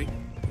easy.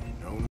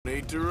 No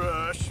need to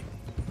rush.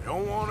 We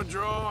don't want to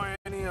draw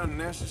any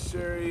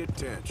unnecessary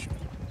attention.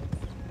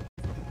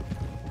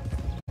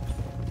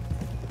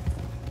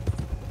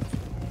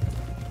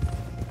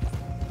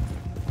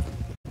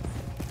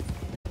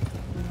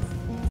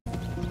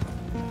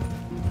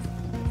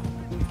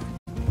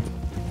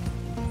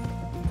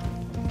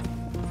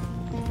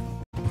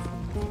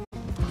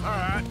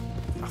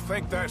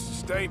 think that's the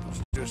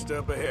stables just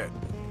up ahead.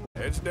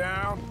 Heads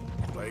down,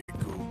 play it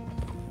cool.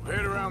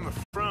 Head around the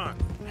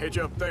front, hitch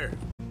up there.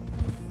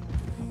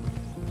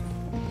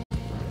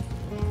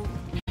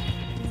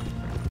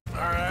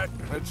 All right,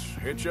 let's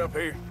hitch up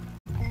here.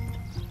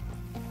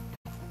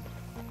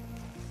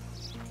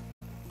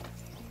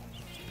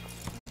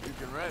 You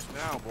can rest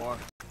now, boy.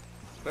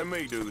 Let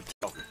me do the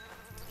talking.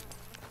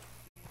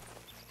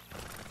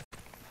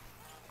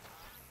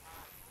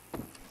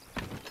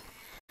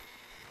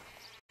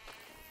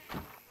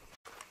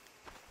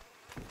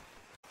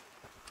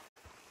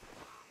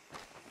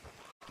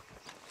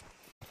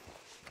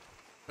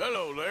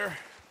 Hello there.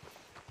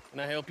 Can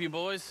I help you,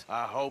 boys?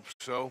 I hope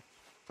so.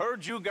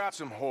 Heard you got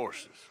some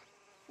horses.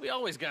 We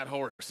always got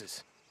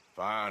horses.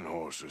 Fine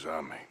horses,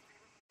 I mean.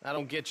 I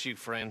don't get you,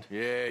 friend.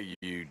 Yeah,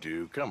 you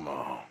do. Come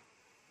on.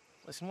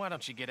 Listen, why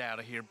don't you get out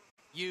of here?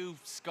 You,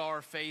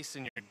 Scarface,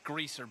 and your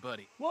greaser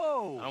buddy.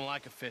 Whoa! I don't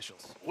like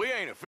officials. We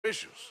ain't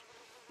officials.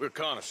 We're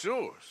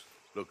connoisseurs,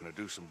 looking to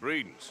do some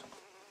breedings.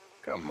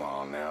 Come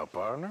on now,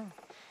 partner.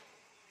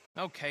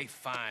 Okay,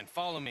 fine.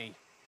 Follow me.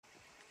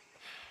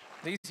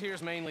 These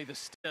here's mainly the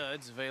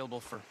studs available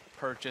for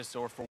purchase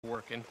or for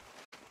working.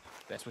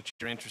 That's what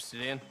you're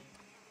interested in.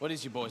 What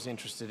is you boys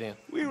interested in?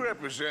 We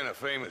represent a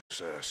famous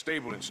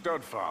stable and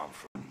stud farm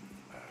from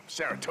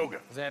Saratoga.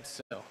 Is that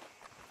so?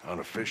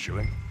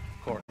 Unofficially.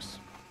 Of course.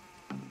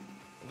 Well,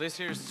 this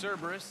here's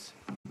Cerberus.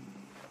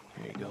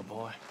 Here you go,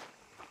 boy.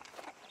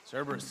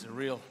 Cerberus is a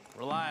real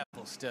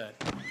reliable stud.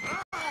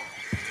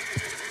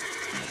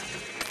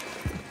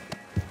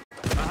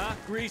 Uh-huh,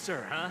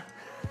 greaser, huh?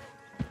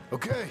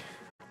 Okay,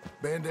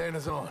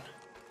 bandana's on.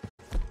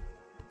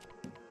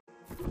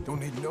 Don't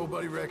need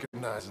nobody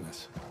recognizing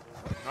us.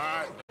 All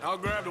right, I'll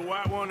grab the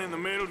white one in the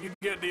middle, you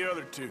get the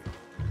other two.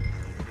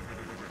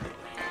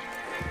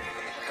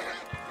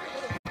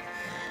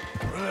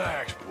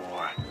 Relax,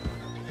 boy.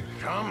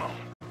 Come on.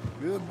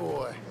 Good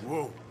boy.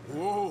 Whoa,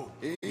 whoa.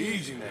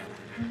 Easy now.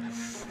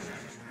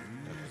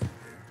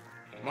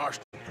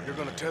 Marston, you're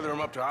gonna tether him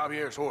up to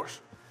Javier's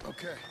horse.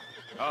 Okay.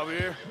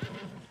 Javier,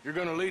 you're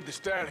gonna lead the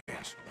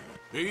stallions.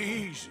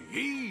 Easy,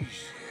 easy.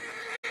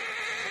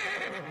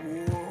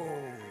 Whoa.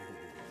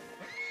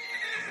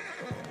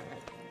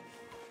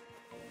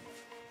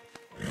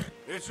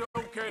 It's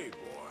okay,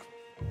 boy.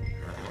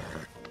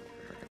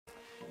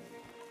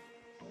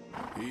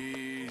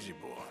 Easy,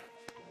 boy.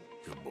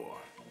 Good boy.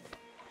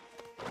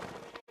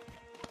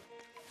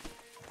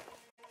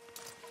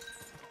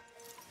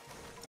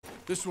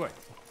 This way.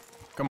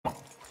 Come on.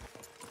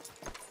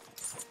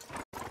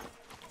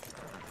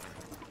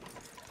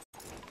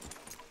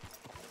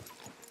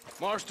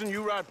 Marston,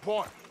 you ride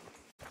point.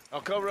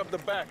 I'll cover up the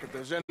back. If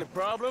there's any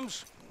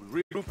problems,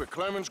 we regroup at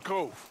Clemens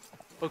Cove.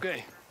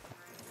 Okay.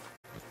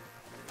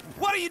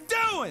 What are you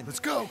doing? Let's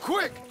go,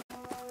 quick! Go,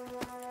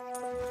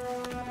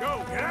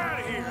 get out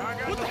of here. I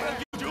got What the hell are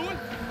you doing?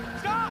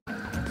 Stop!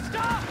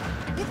 Stop!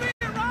 We're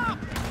being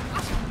robbed!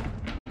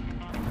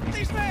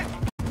 These men!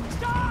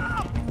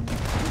 Stop!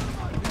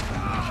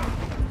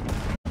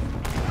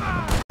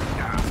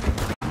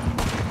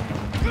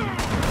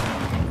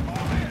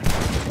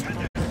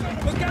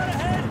 Look out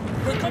ahead!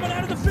 We're coming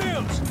out of the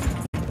fields!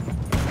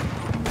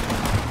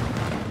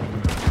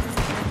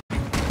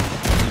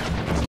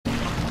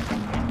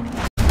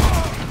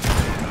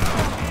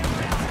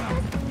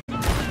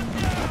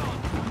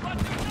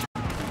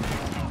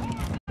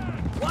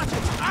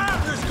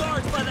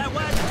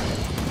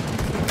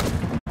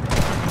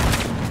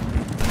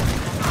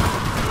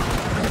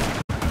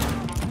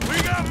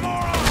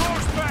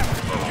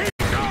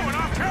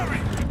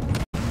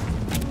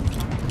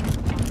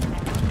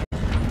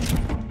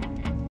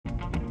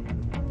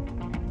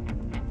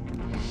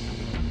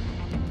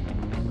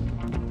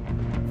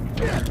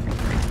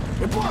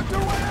 They blocked their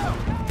way out!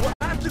 We'll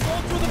have to go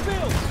through the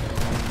fields!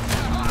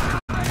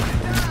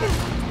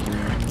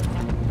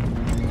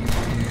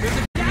 There's a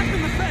gap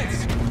in the fence!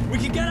 We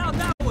can get out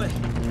that way!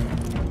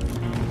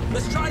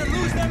 Let's try to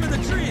lose them in the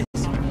trees!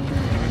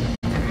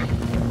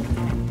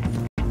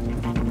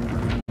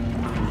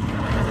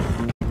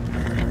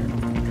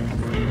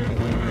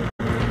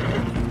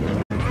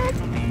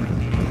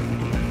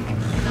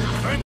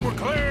 Think we're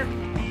clear?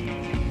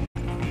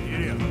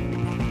 Yeah.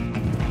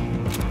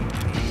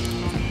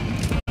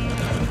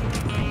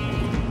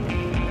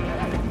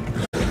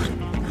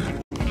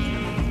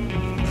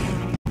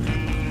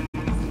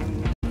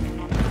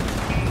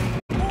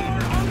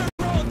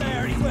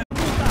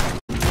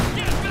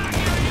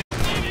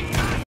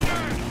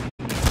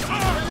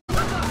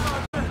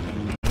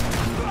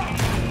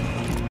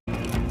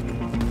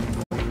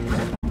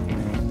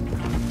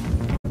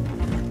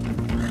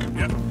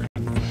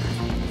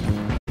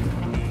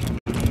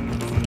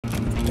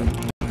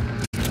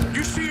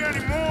 You see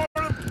any more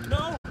of them?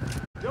 No,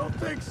 don't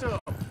think so.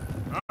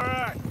 All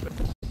right.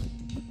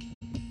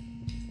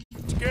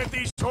 Let's get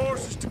these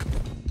horses to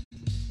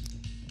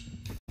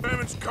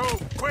Clemens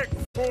Cove quick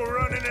before we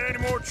run into any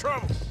more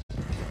trouble.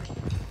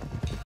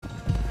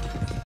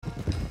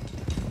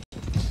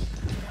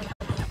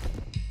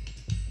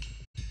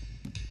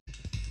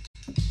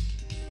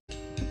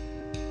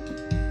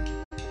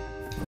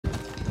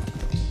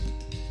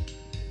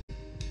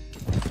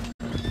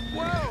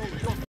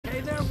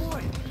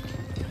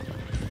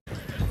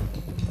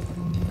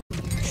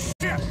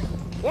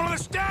 One of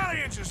the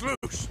stallions is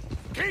loose.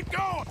 Keep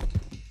going.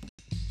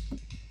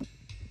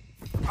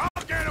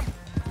 I'll get him.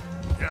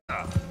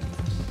 Yeah.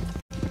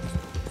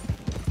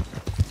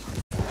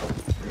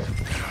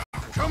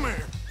 Come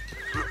here.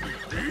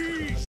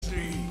 Easy.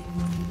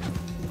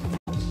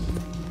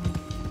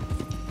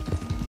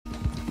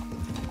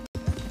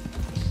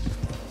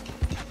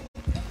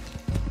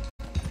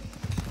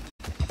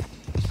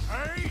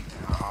 Hey,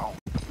 now.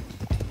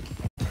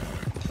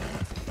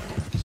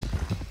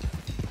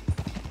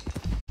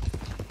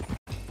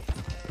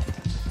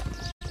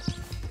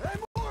 Hey,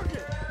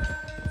 Morgan!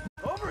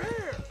 Over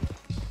here!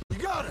 You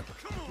got him.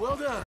 Well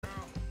done.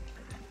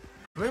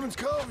 Clemens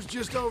Cove is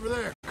just over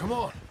there. Come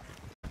on.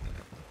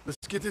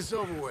 Let's get this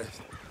over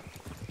with.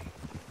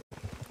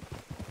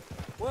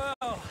 Well,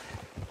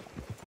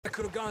 that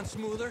could have gone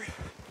smoother.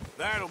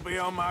 That'll be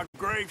on my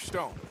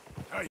gravestone.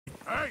 Hey,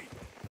 hey!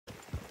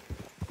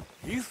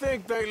 You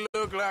think they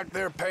look like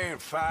they're paying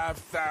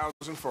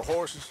 $5,000 for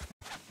horses?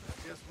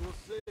 I guess we'll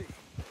see.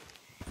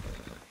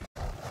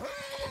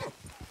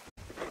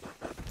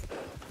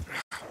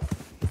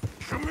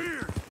 Come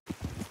here!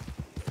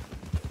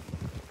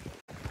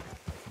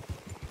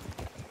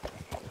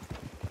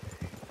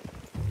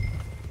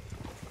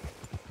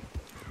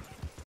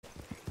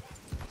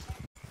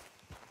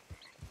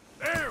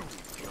 There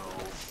we go.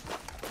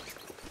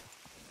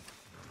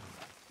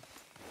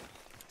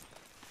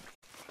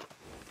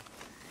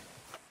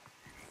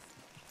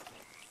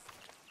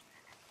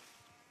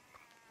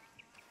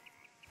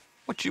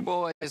 What you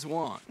boys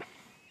want?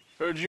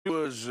 Heard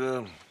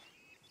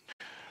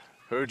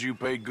you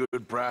pay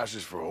good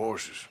prices for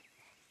horses.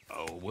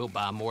 Oh, we'll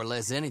buy more or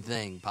less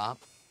anything, Pop.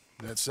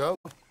 That so?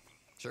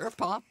 Sure,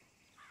 Pop.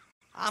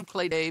 I'm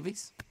Clay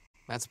Davies.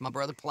 That's my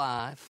brother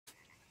Clive.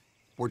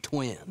 We're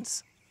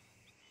twins.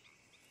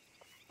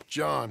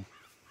 John,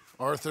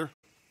 Arthur,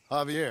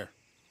 Javier.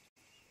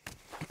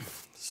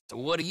 So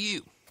what are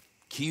you?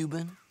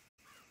 Cuban?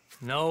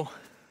 No.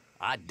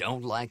 I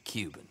don't like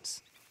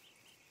Cubans.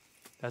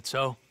 That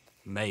so?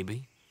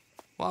 Maybe.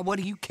 Why, what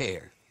do you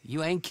care?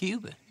 You ain't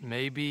Cuban.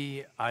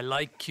 Maybe I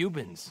like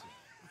Cubans.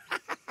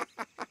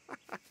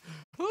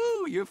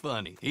 Ooh, you're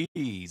funny.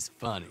 He's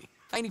funny.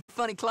 Ain't he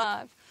funny,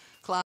 Clive?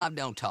 Clive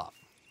don't talk.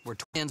 We're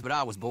twins, but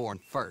I was born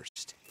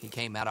first. He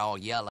came out all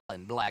yellow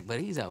and black, but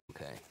he's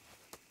okay.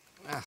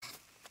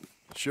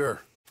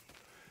 Sure.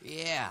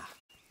 Yeah,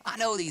 I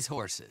know these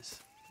horses.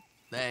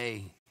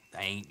 They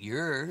ain't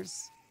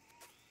yours,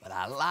 but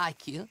I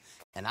like you,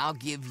 and I can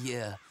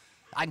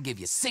give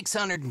you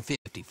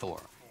 650 for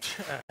them.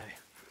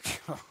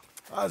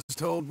 I was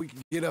told we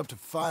could get up to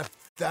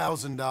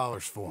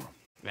 $5,000 for them.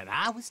 And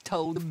I was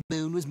told the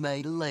moon was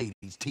made of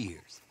ladies'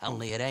 tears.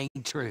 Only it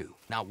ain't true.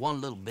 Not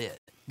one little bit.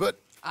 But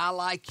I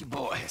like you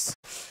boys,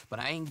 but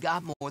I ain't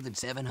got more than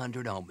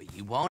 700 on me.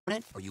 You want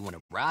it, or you want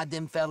to ride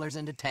them fellers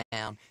into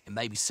town, and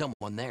maybe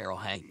someone there'll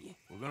hang you?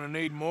 We're gonna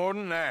need more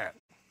than that.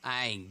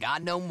 I ain't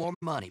got no more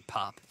money,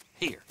 Pop.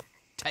 Here,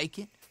 take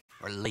it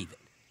or leave it.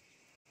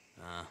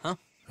 Uh-huh.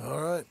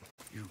 All right.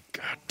 You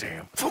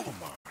goddamn fool,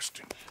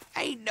 Marston.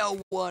 Ain't no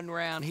one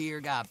round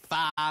here got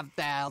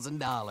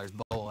 $5,000,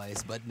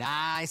 boys, but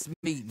nice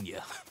meeting you.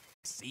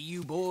 See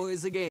you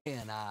boys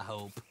again, I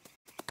hope.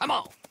 Come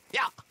on,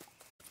 yeah.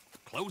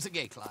 Close the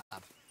gate, Clive.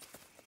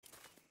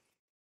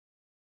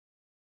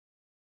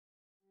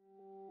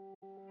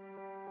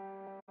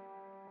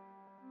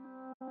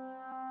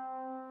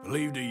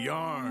 Believed a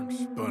yarn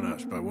spun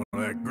us by one of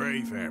that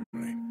Gray family,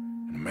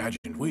 and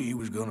imagined we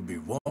was gonna be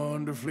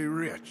wonderfully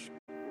rich.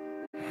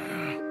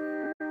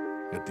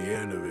 At the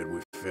end of it, we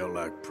felt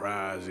like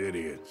prize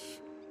idiots.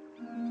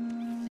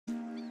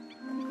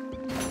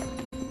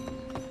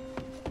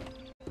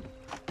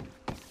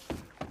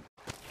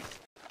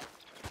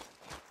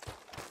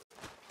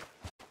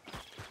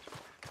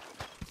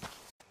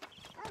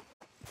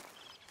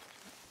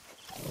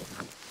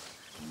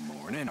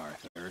 Morning,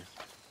 Arthur.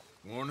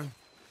 Morning.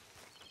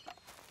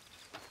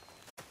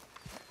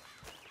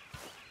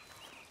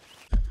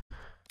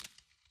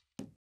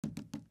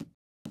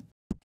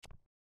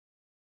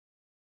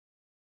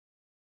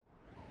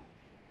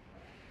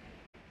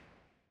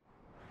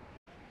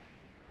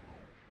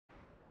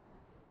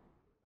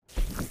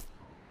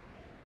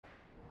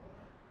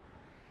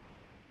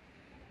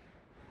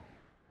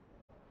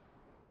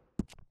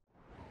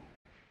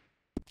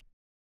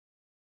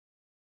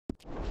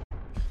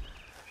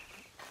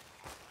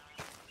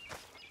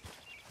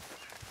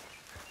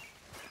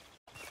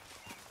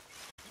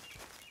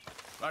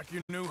 Like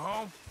your new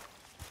home?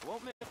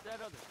 Won't miss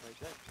that other place,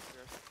 that's for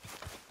sure.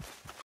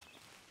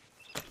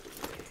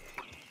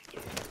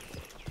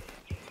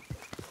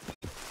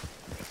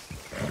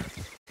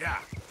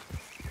 Yeah.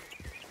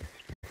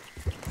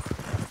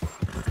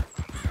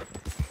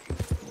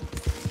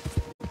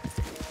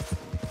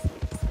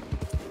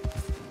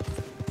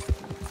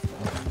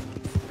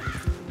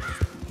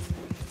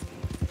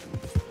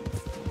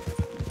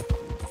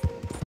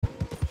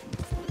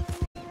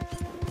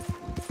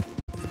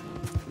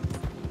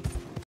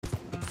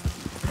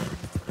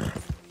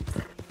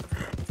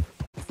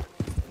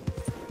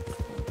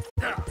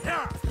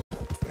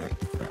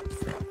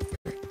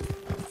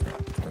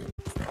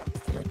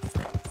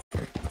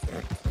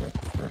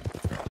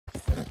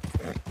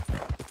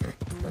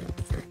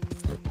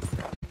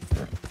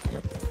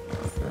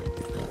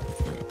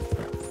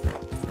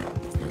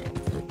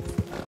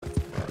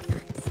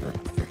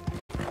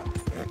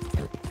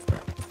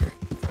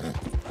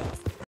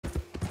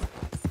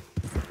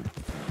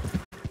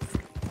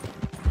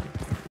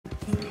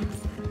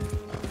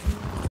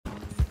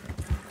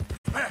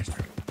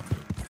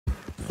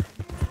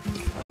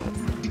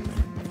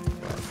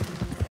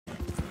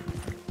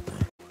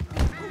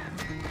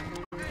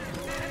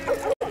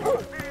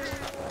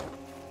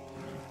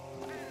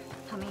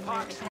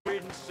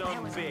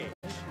 bitch.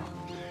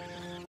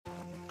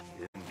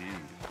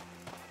 Indeed.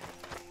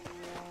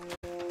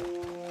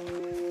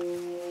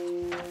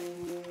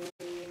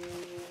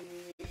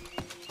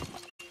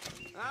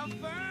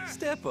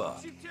 Step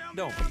up.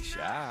 Don't be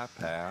shy,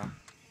 pal.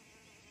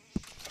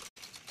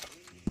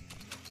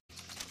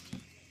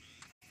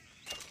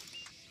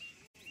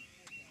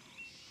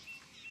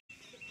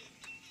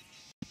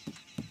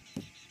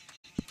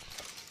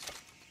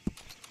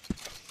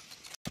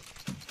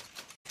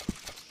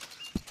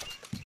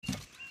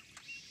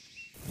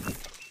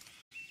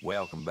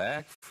 Welcome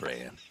back,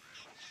 friend.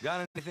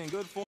 Got anything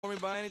good for me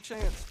by any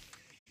chance?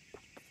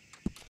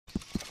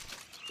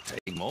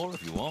 Take more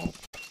if you want.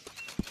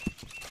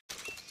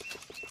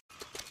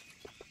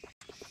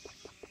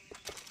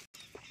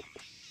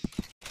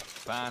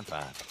 Fine,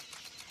 fine.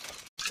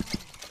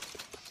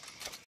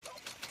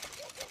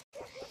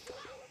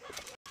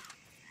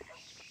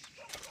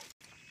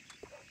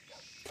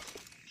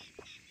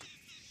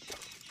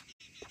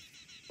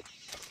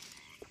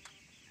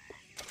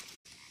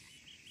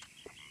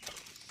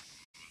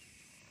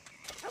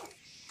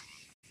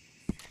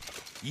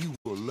 You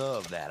will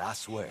love that, I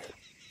swear.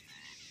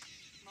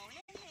 Morning,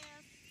 miss.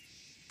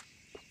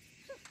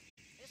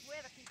 This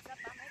weather keeps up,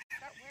 I may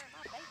start wearing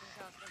my bathing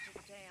costume to the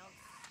town.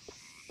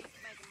 Keeps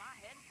making my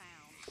head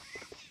pound.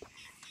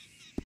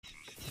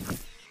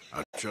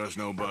 I trust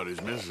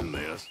nobody's missing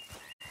this.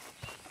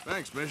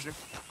 Thanks, mister.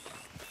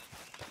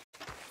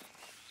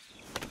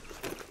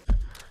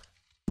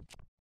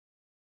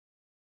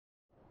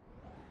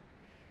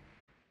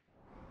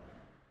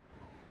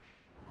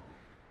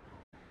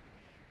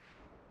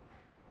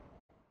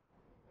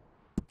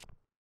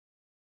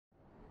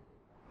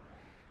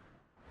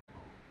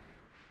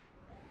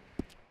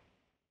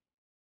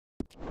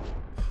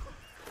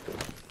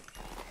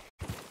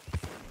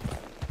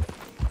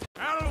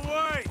 Out of the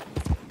way!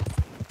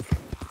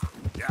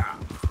 Yeah.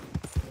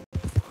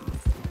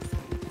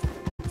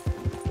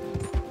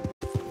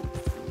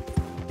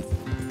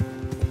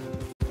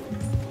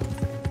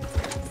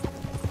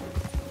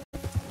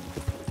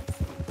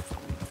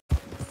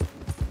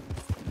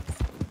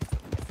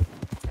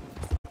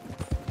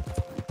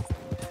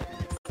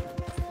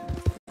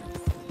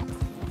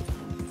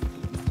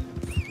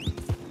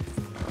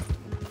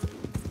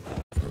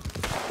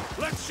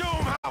 Let's show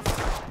 'em how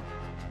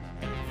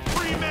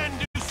free men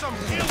do some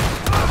killing.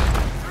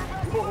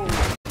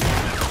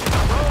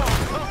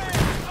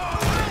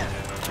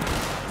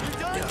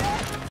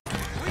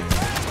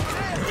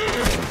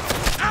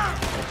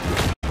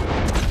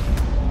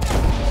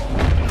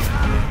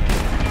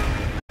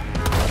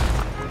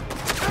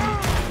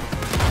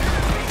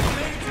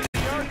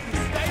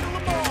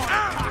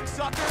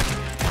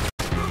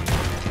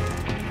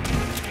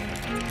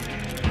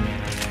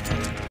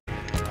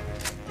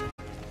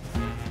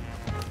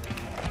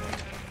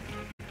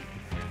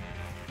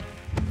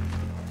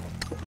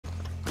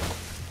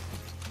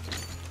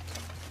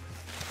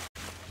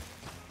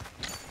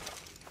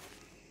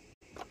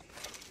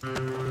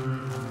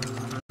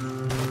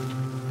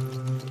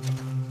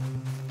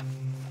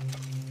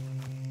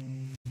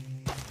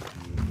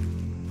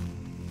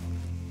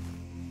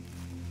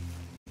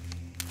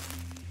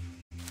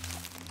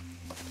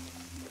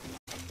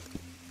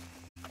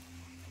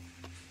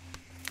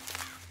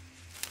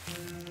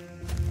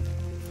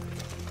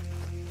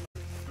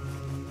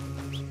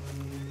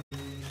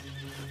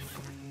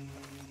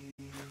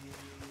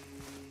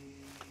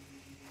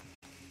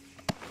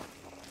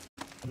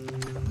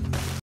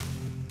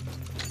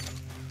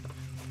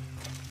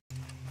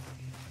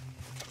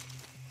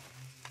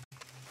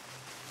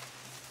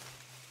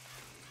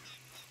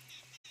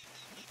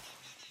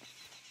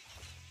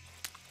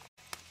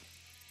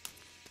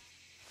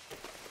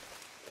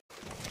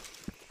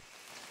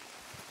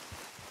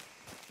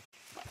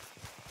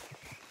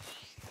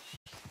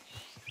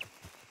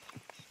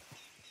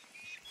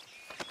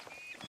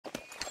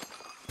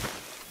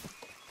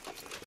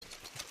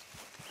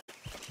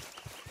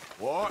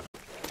 What?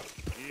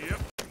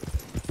 Yep.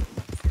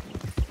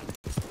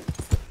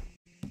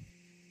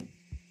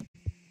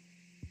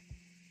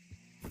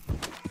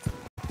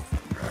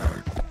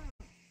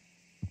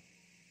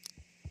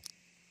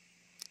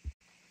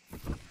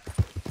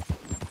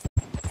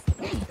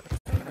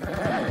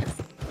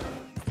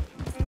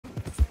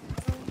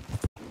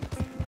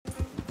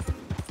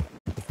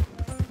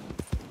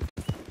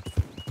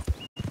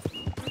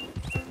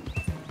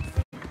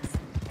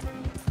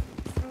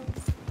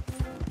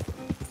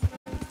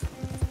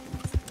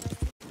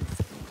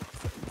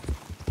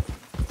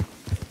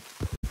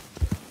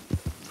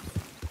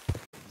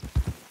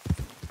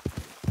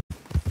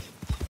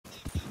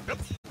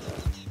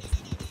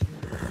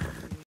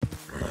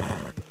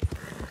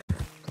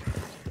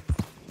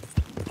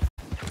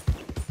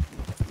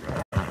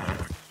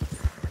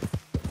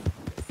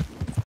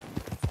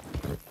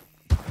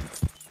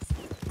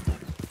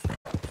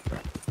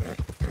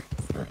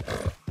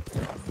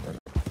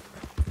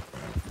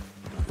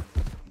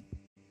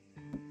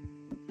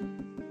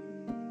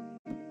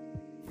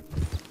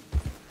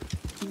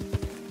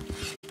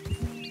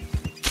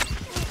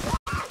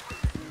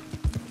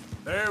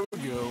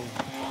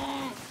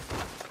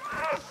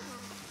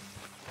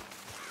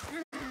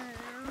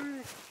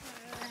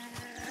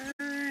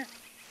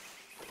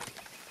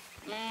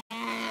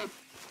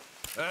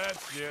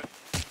 That's it.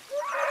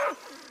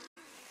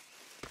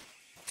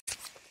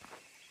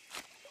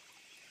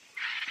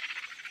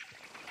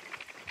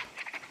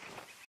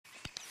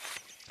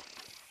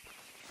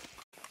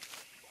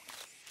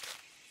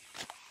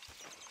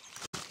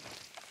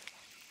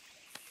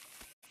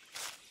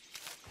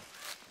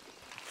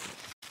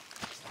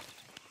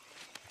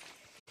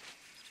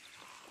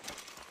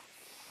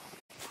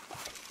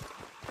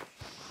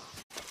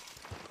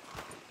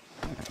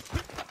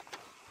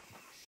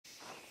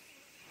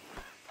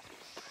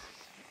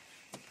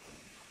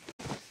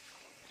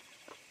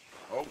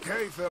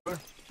 Okay, fella.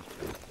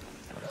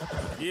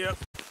 Yep.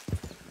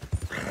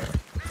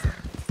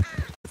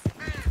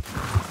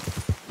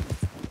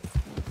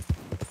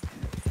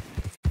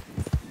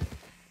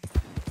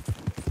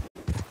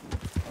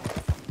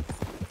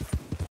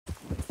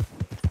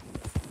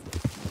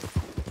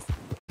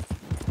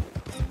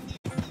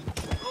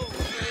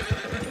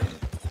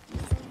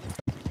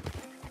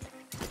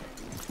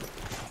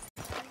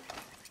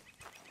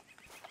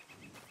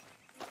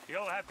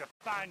 You'll have to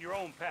find your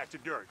own patch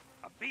of dirt.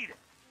 I beat it.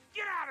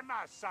 Get out of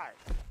my sight!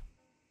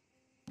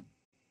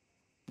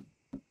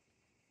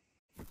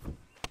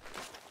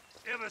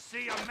 Ever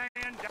see a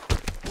man die?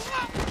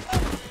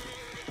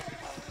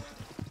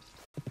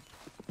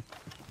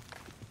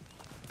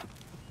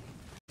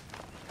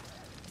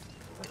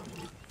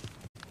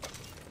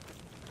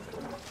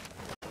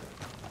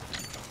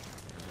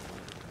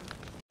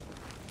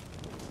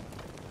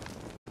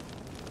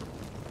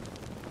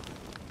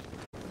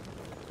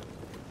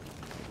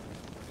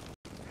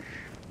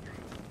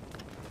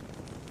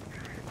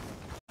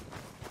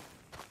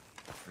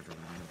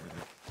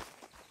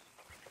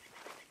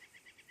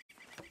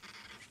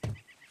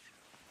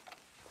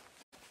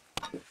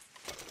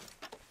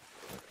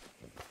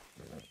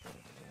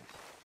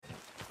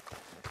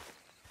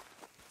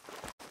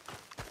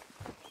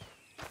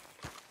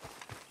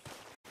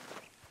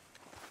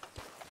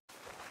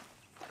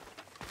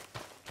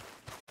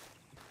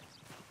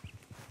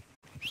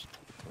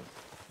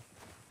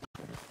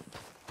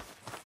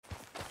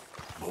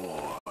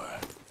 Boy.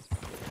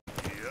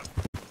 Yep.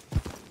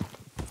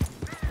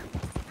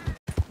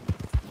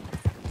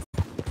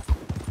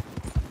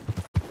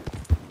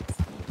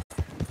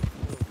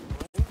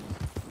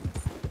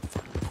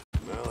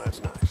 Well,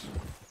 that's nice.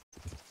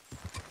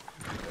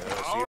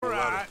 I see a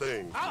lot of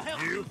things. I'll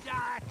help You? you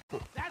die.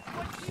 That's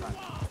what you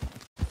want.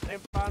 Same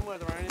fine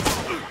weather, ain't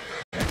it?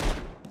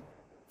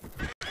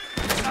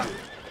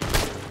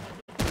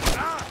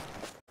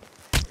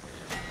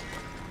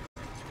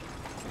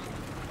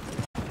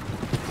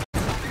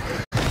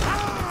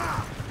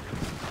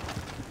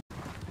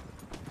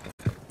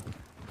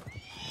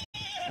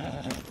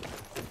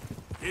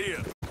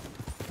 Here.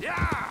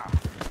 Yeah!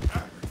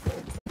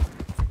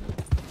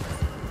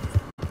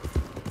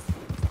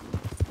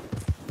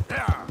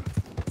 Yeah.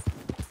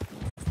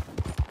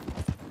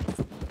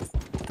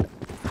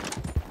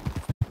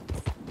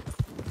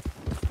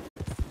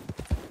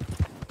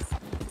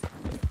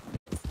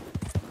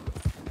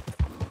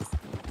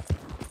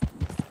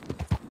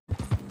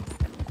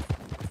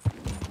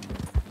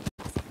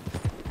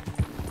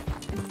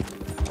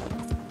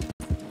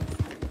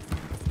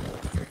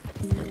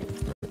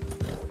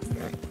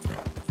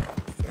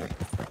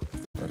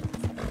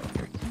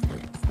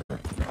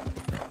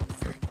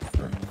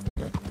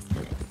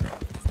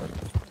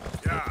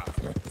 Yeah.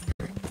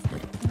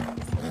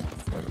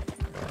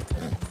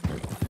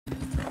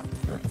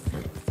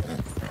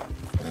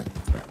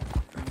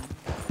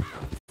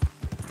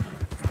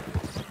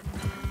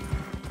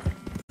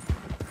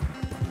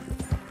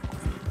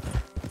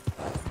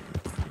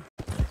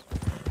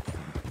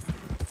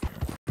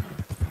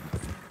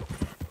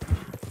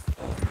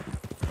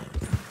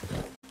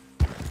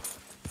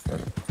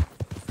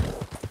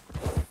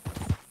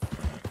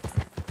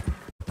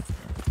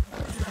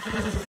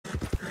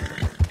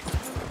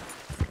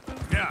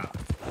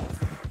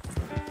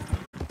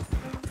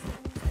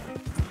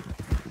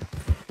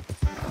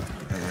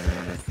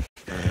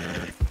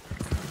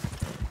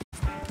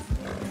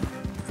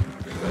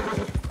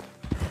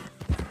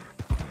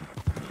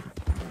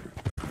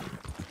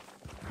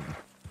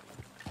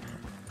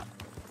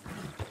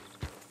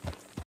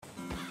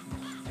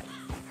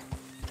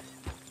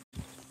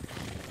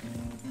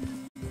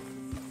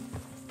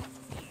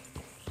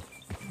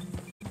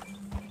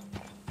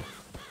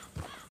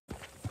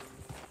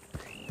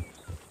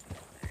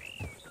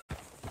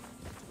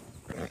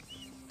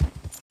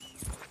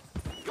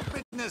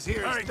 Business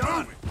here is Hey,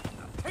 done. move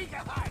it. Take a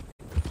hike.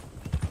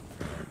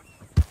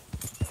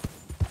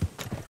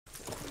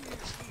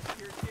 Keep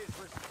your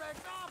disrespect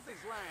off this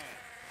land.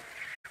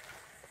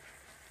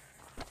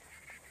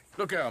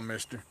 Look out,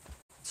 mister.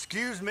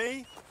 Excuse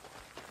me?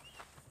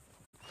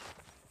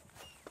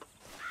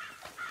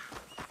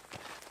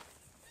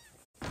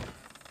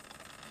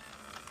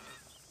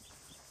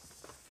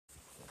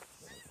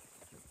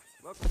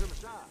 Welcome to my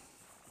shop.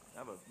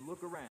 Have a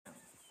look around.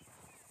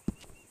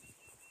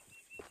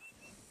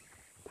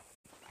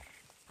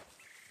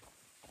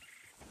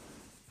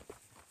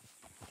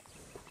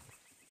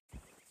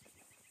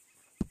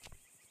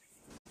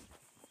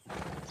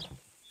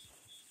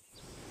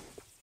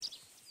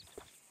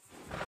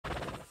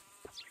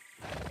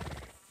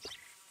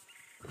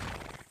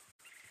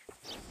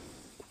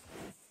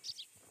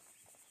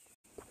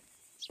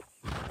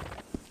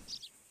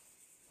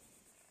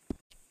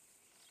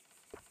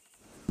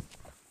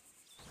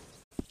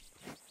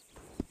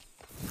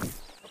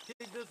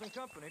 some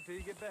company till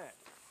you get back.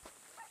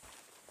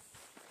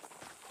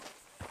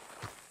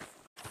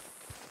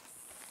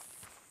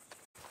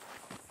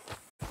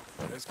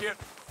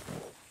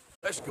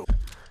 Let's go.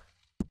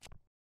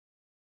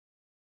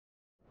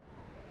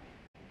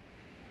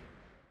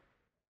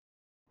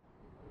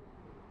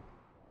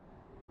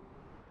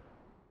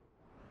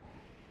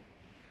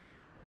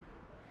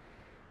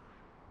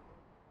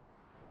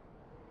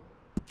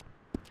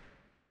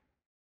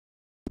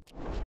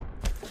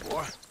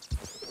 Boy.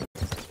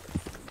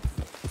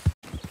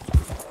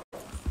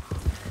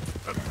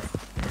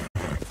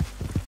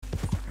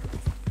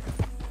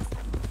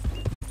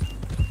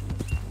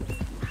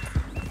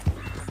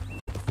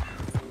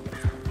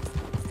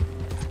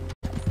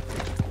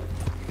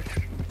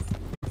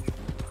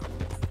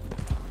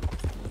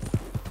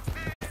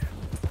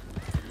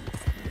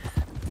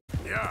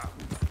 Yeah.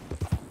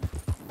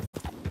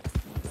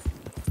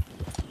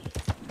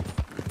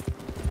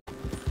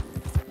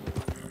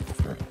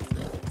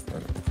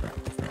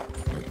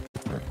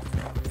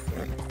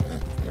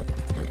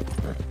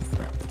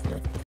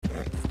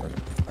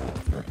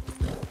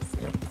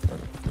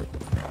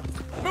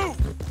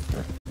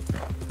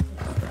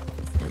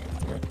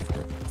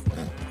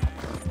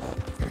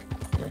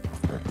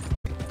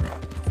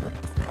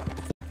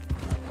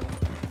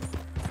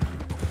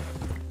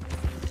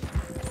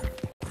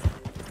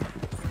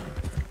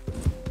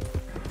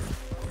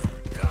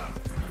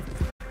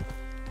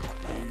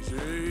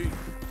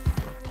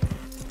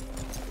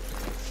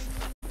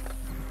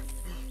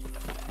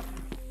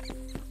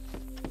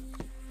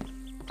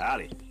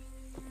 Howdy.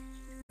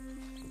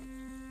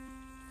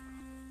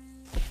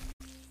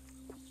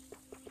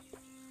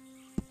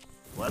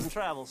 Pleasant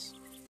travels.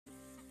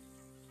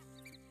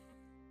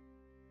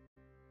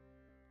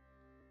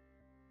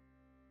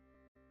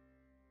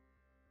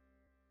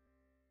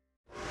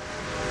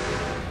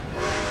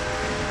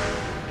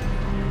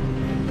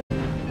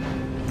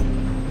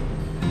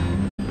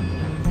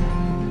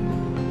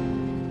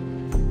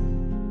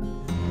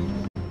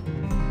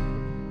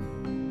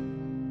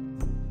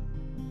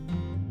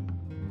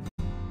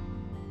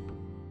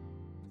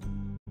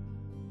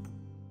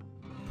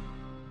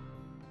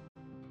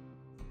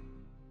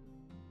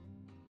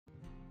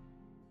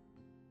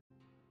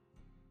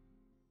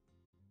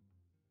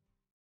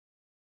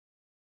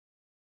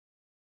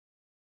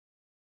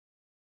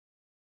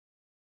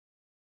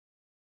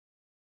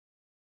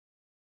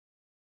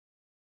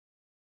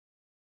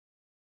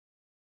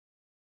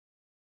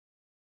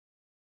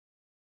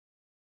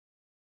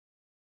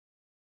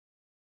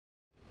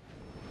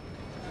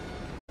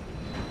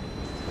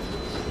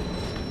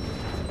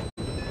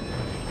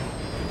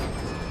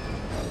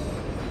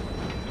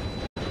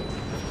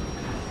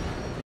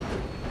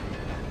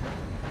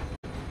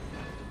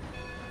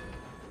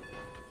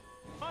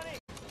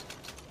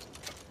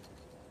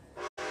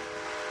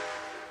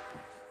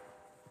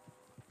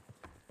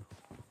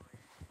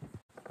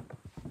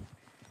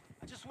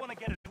 I just want to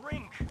get a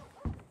drink.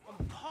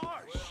 I'm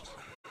parched.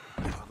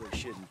 Probably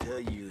shouldn't tell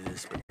you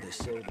this, but they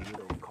say the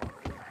little car.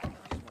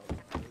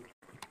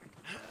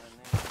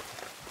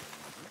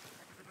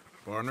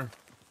 Partner?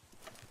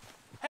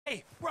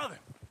 Hey, brother.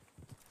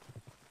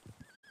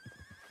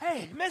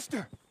 Hey,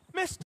 mister.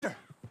 Mister.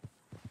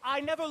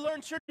 I never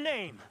learned your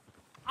name.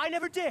 I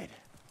never did.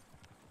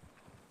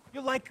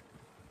 You're like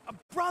a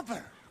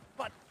brother,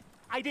 but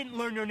I didn't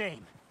learn your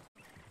name.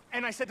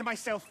 And I said to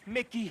myself,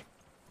 Mickey,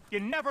 you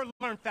never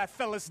learned that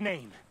fella's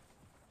name.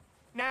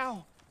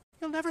 Now,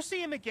 you'll never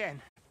see him again.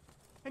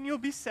 And you'll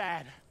be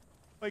sad.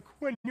 Like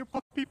when your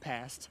puppy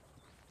passed.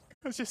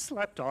 Because you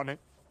slept on it.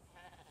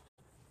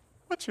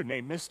 What's your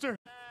name, mister?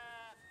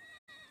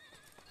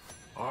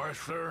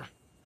 Arthur.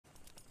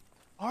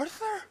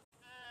 Arthur?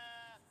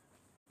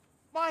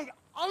 My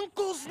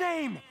uncle's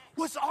name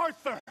was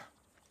Arthur.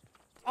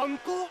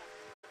 Uncle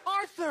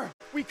Arthur,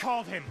 we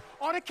called him,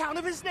 on account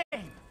of his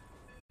name.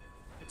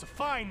 It's a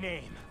fine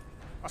name.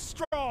 A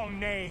strong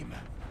name.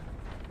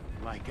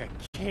 Like a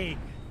king.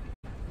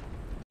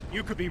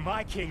 You could be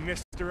my king,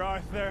 Mr.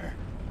 Arthur.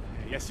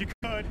 Yes, you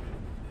could.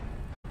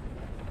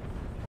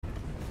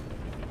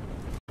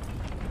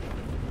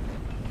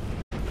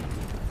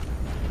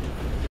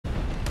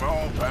 Come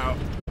on, pal.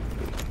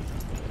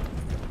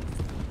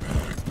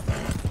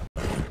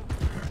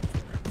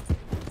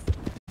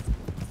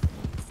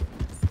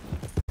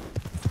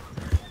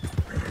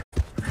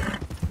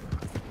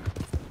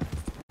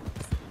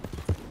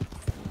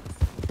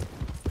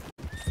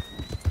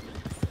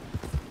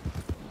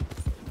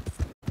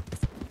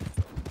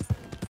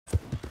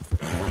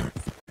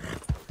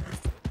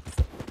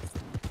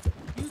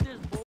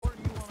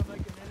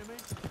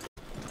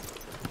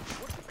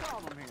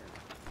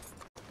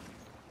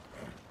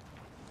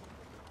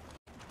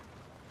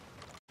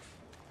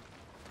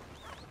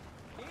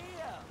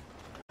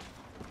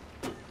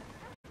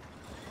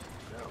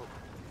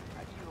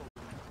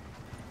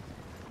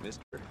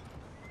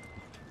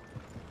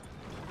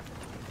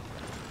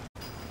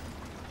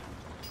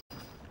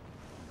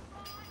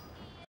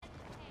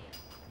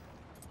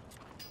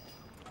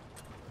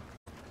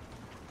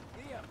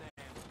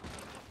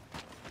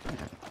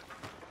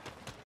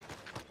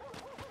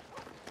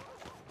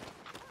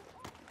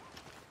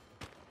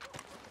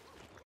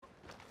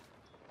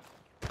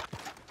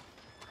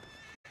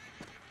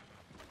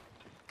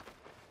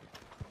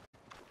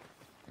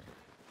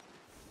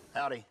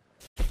 Howdy.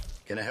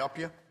 Can I help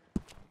you?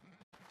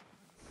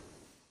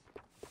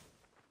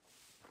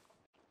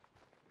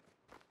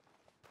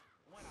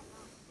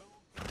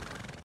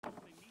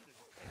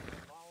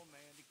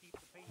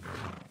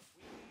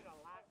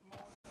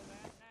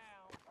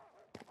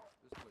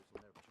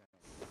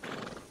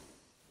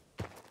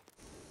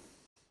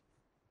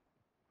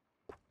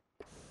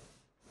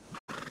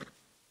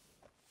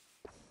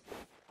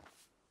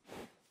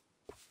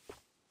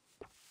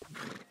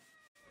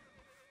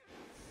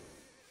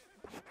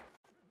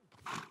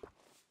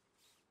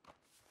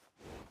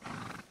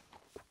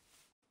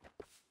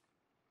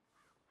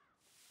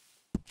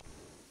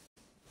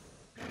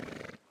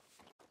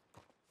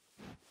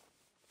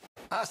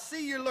 I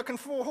see you're looking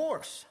for a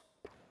horse.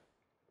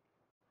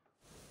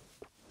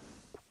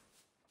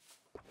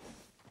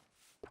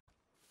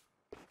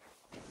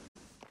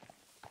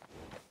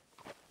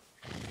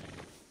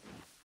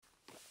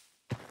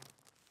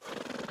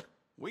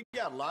 We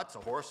got lots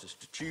of horses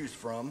to choose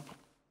from.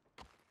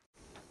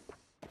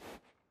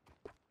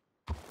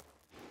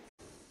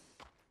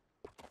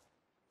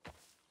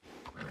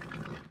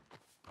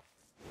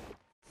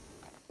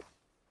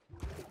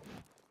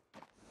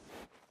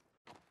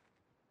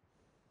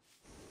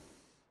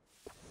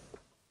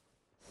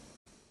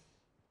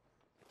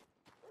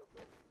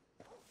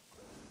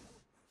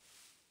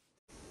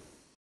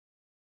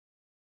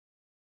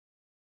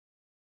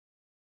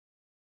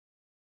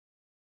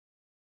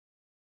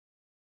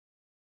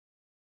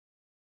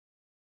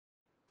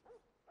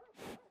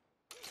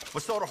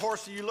 What sort of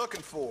horse are you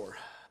looking for?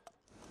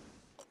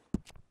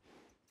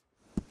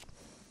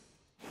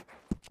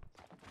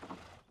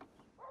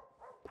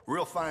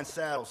 Real fine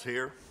saddles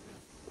here.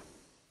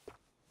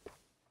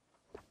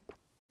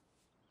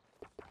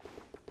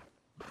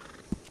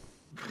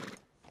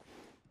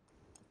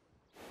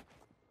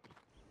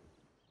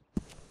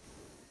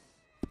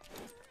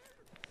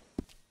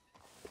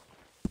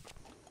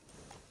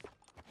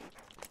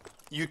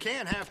 You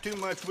can't have too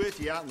much with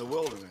you out in the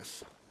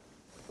wilderness.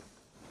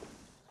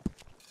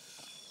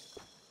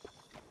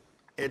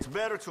 It's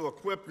better to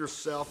equip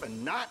yourself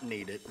and not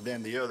need it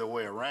than the other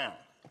way around.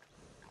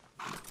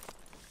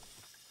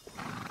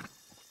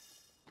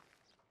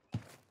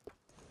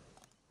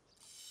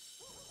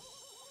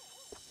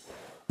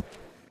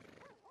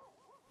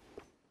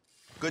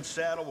 Good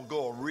saddle will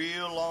go a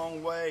real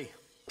long way.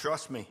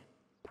 Trust me.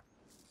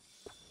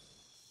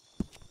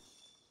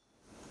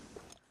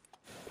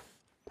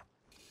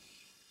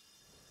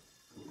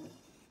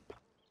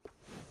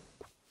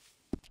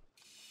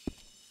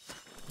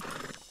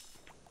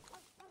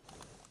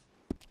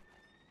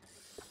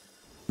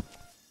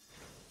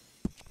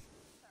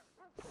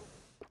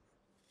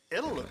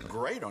 It'll look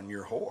great on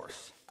your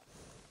horse.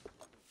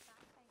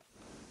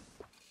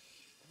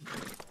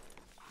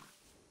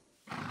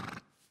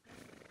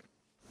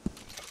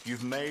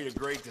 You've made a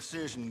great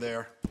decision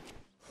there.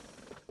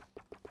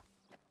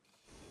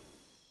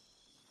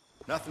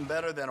 Nothing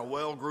better than a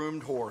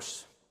well-groomed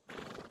horse.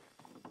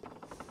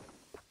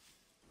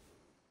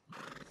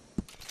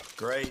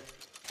 Great.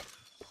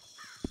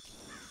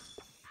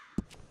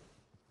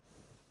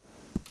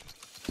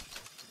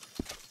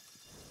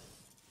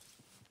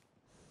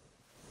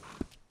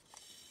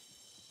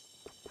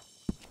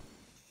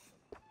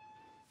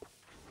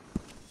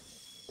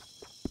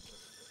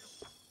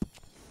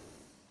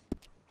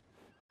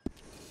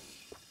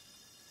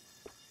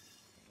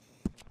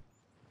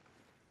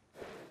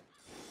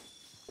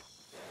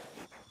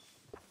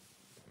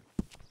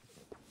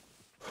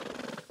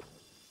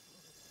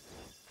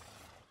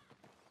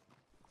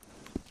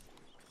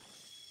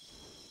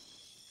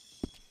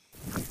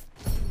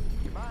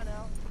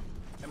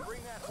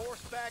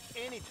 Horse back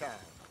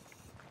anytime.